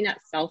referral, maybe not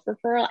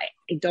self-referral.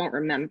 I don't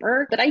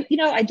remember, but I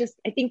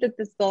think that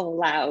this bill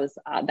allows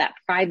that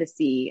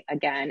privacy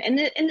again. And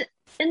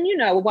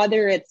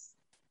whether it's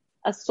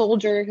a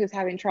soldier who's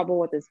having trouble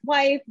with his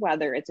wife,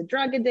 whether it's a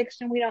drug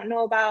addiction we don't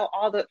know about,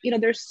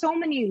 there's so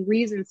many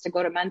reasons to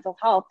go to mental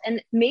health.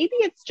 And maybe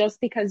it's just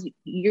because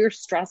you're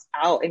stressed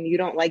out and you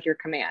don't like your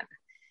command.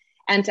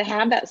 And to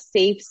have that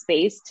safe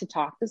space to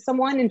talk to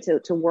someone and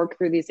to work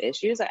through these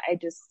issues, I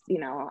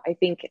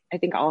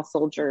think all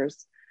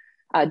soldiers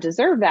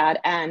deserve that.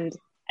 And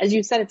as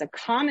you said, it's a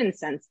common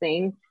sense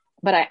thing,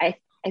 but I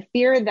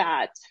fear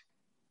that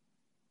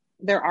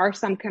there are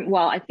some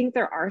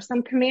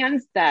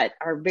commands that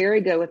are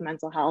very good with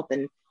mental health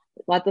and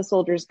let the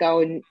soldiers go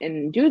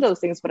and do those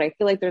things. But I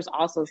feel like there's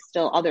also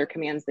still other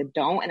commands that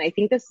don't. And I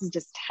think this is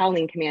just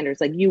telling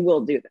commanders, like, you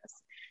will do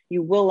this.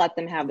 You will let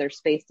them have their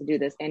space to do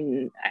this.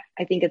 And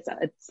I think it's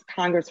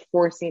Congress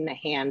forcing the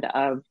hand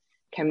of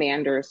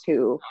commanders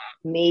who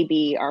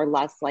maybe are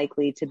less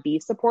likely to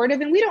be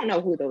supportive. And we don't know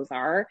who those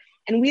are.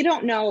 And we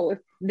don't know if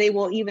they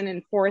will even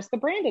enforce the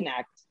Brandon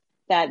Act,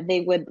 that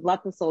they would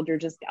let the soldier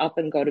just up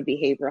and go to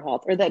behavioral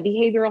health, or that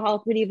behavioral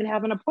health would even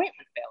have an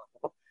appointment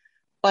available.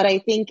 But I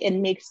think it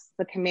makes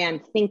the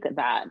command think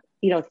about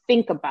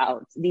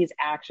these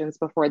actions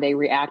before they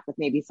react with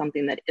maybe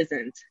something that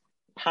isn't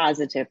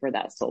positive for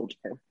that soldier.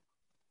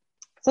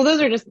 So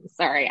those are just,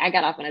 sorry, I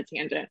got off on a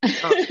tangent.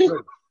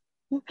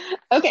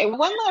 Okay,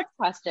 one last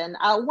question.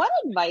 What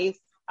advice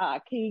can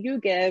you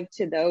give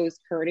to those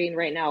hurting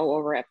right now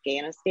over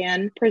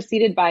Afghanistan,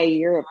 preceded by a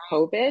year of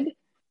COVID?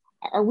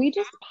 Are we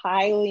just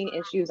piling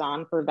issues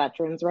on for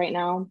veterans right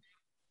now?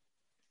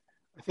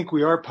 I think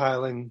we are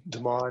piling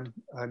them on.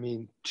 I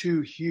mean,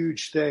 two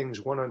huge things,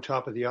 one on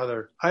top of the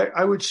other.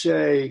 I would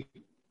say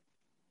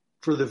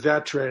for the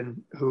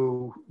veteran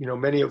who,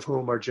 many of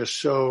whom are just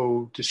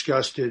so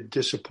disgusted,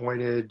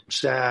 disappointed,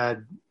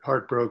 sad,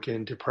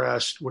 heartbroken,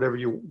 depressed, whatever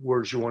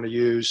words you want to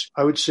use,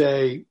 I would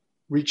say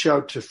reach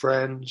out to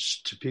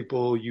friends, to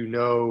people you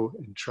know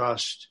and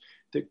trust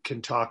that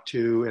can talk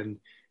to,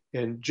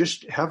 and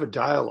just have a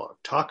dialogue,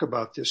 talk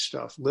about this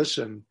stuff,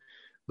 listen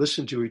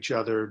to each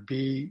other,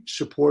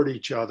 support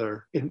each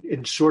other,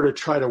 and sort of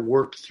try to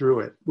work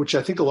through it, which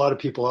I think a lot of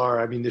people are.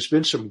 I mean, there's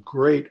been some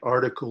great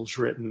articles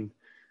written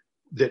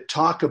that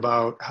talk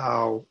about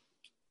how,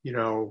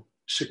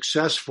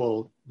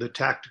 successful the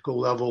tactical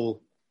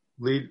level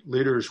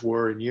leaders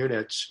were in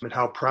units and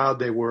how proud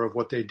they were of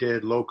what they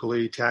did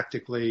locally,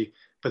 tactically,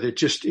 but it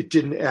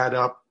didn't add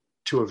up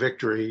to a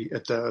victory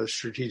at the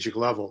strategic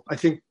level. I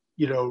think,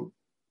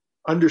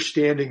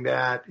 understanding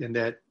that, and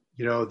that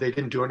they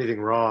didn't do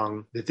anything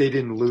wrong, that they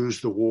didn't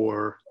lose the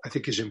war, I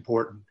think is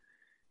important.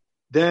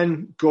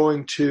 Then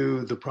going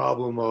to the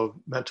problem of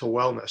mental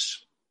wellness,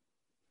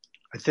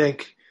 I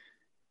think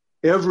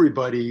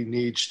everybody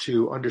needs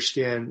to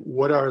understand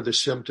what are the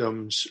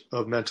symptoms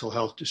of mental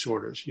health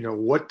disorders.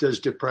 What does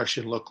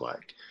depression look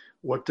like?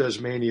 What does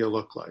mania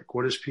look like?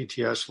 What does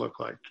PTS look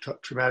like?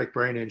 Traumatic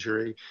brain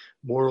injury,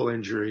 moral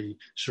injury,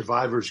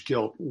 survivor's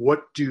guilt.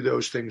 What do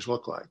those things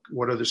look like?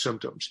 What are the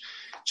symptoms?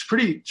 It's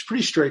pretty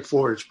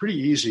straightforward. It's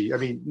pretty easy. I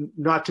mean,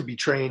 not to be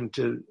trained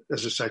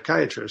as a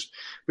psychiatrist,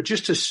 but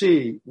just to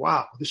see,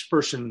 wow, this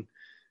person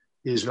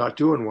is not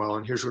doing well,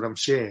 and here's what I'm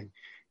seeing.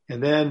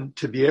 And then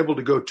to be able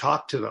to go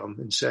talk to them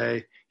and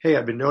say, hey,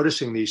 I've been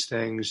noticing these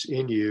things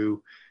in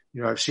you.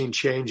 I've seen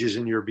changes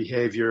in your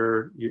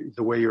behavior,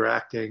 the way you're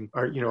acting.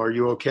 Are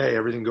you okay?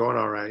 Everything going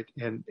all right?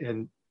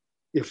 And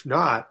if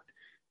not,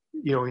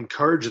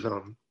 encourage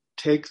them,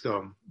 take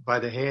them by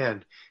the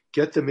hand,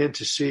 get them in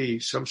to see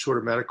some sort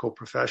of medical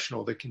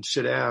professional that can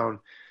sit down,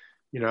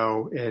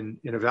 and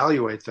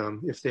evaluate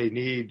them if they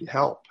need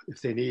help,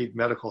 if they need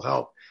medical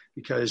help,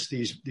 because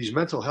these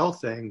mental health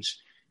things,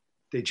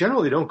 they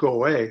generally don't go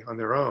away on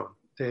their own.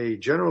 They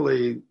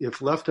generally,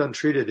 if left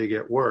untreated, they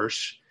get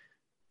worse.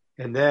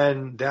 And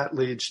then that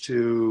leads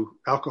to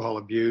alcohol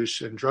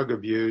abuse and drug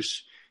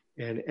abuse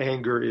and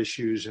anger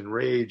issues and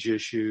rage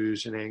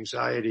issues and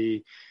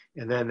anxiety.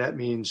 And then that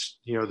means,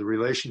 the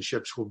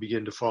relationships will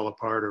begin to fall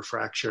apart or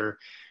fracture,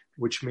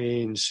 which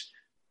means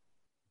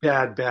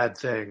bad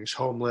things,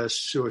 homeless,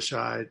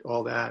 suicide,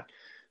 all that.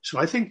 So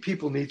I think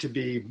people need to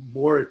be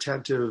more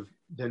attentive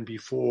than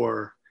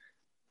before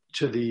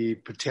to the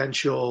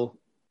potential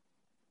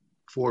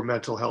for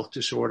mental health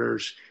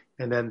disorders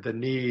and then the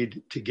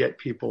need to get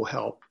people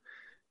help.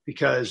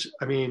 Because,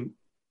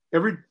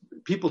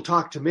 people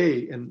talk to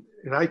me and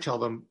I tell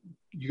them,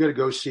 you got to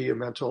go see a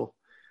mental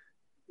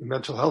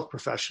health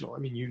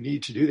professional. You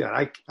need to do that.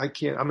 I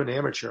can't, I'm an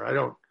amateur.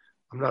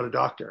 I'm not a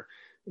doctor.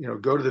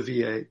 Go to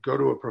the VA, go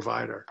to a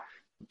provider.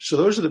 So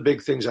those are the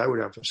big things I would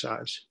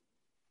emphasize.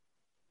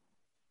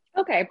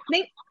 Okay.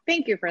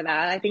 Thank you for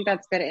that. I think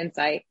that's good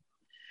insight.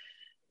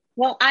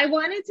 Well, I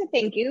wanted to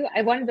thank you.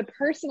 I wanted to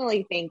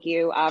personally thank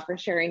you for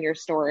sharing your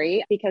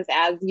story, because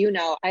as you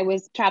know, I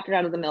was chaptered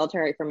out of the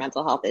military for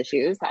mental health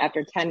issues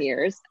after 10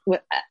 years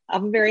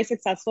of a very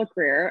successful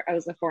career. I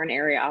was a foreign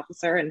area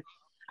officer, and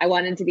I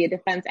wanted to be a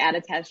defense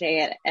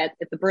attaché at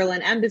the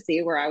Berlin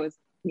embassy, where I was,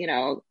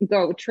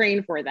 go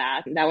train for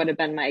that. That would have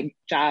been my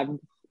job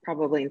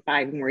probably in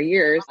 5 more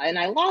years. And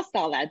I lost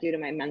all that due to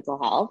my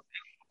mental health.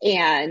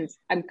 And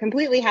I'm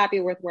completely happy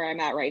with where I'm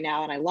at right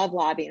now. And I love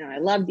lobbying and I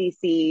love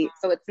DC.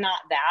 So it's not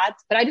that,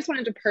 but I just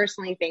wanted to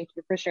personally thank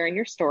you for sharing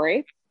your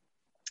story.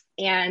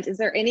 And is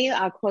there any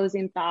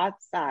closing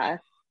thoughts that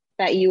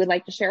you would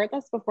like to share with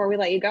us before we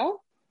let you go?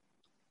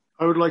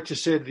 I would like to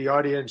say to the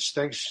audience,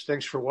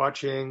 thanks for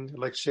watching. I'd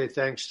like to say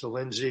thanks to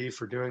Lindsay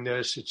for doing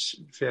this. It's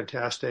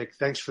fantastic.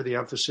 Thanks for the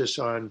emphasis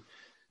on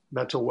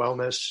mental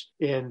wellness.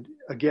 And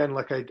again,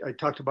 like I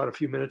talked about a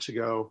few minutes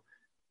ago,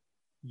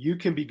 you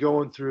can be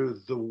going through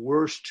the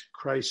worst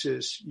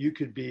crisis. You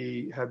could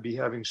be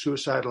having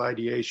suicidal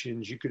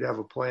ideations. You could have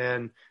a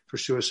plan for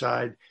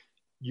suicide.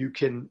 You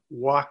can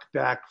walk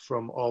back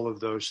from all of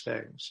those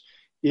things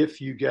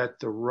if you get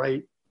the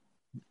right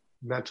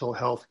mental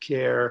health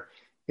care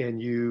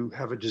and you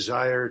have a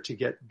desire to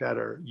get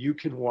better. You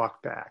can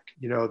walk back.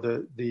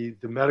 The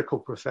medical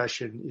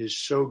profession is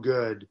so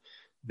good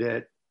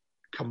that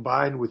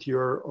combined with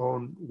your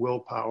own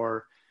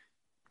willpower,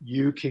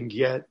 you can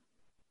get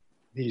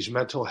these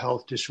mental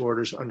health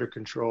disorders under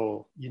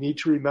control. You need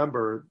to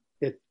remember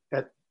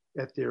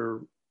at their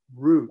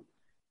root,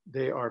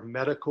 they are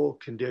medical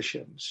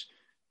conditions.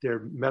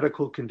 They're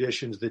medical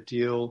conditions that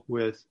deal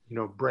with,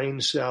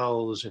 brain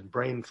cells and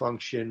brain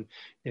function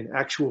and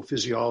actual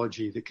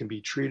physiology that can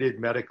be treated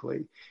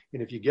medically.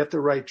 And if you get the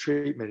right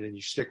treatment and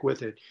you stick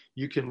with it,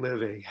 you can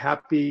live a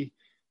happy,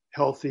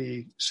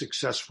 healthy,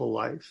 successful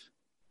life.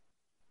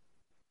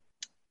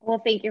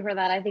 Well, thank you for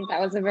that. I think that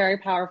was a very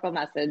powerful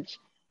message.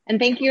 And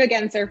thank you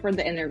again, sir, for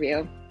the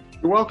interview.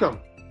 You're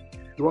welcome.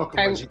 You're welcome,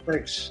 Lindsay.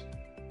 Thanks.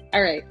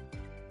 All right.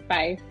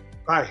 Bye.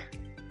 Bye.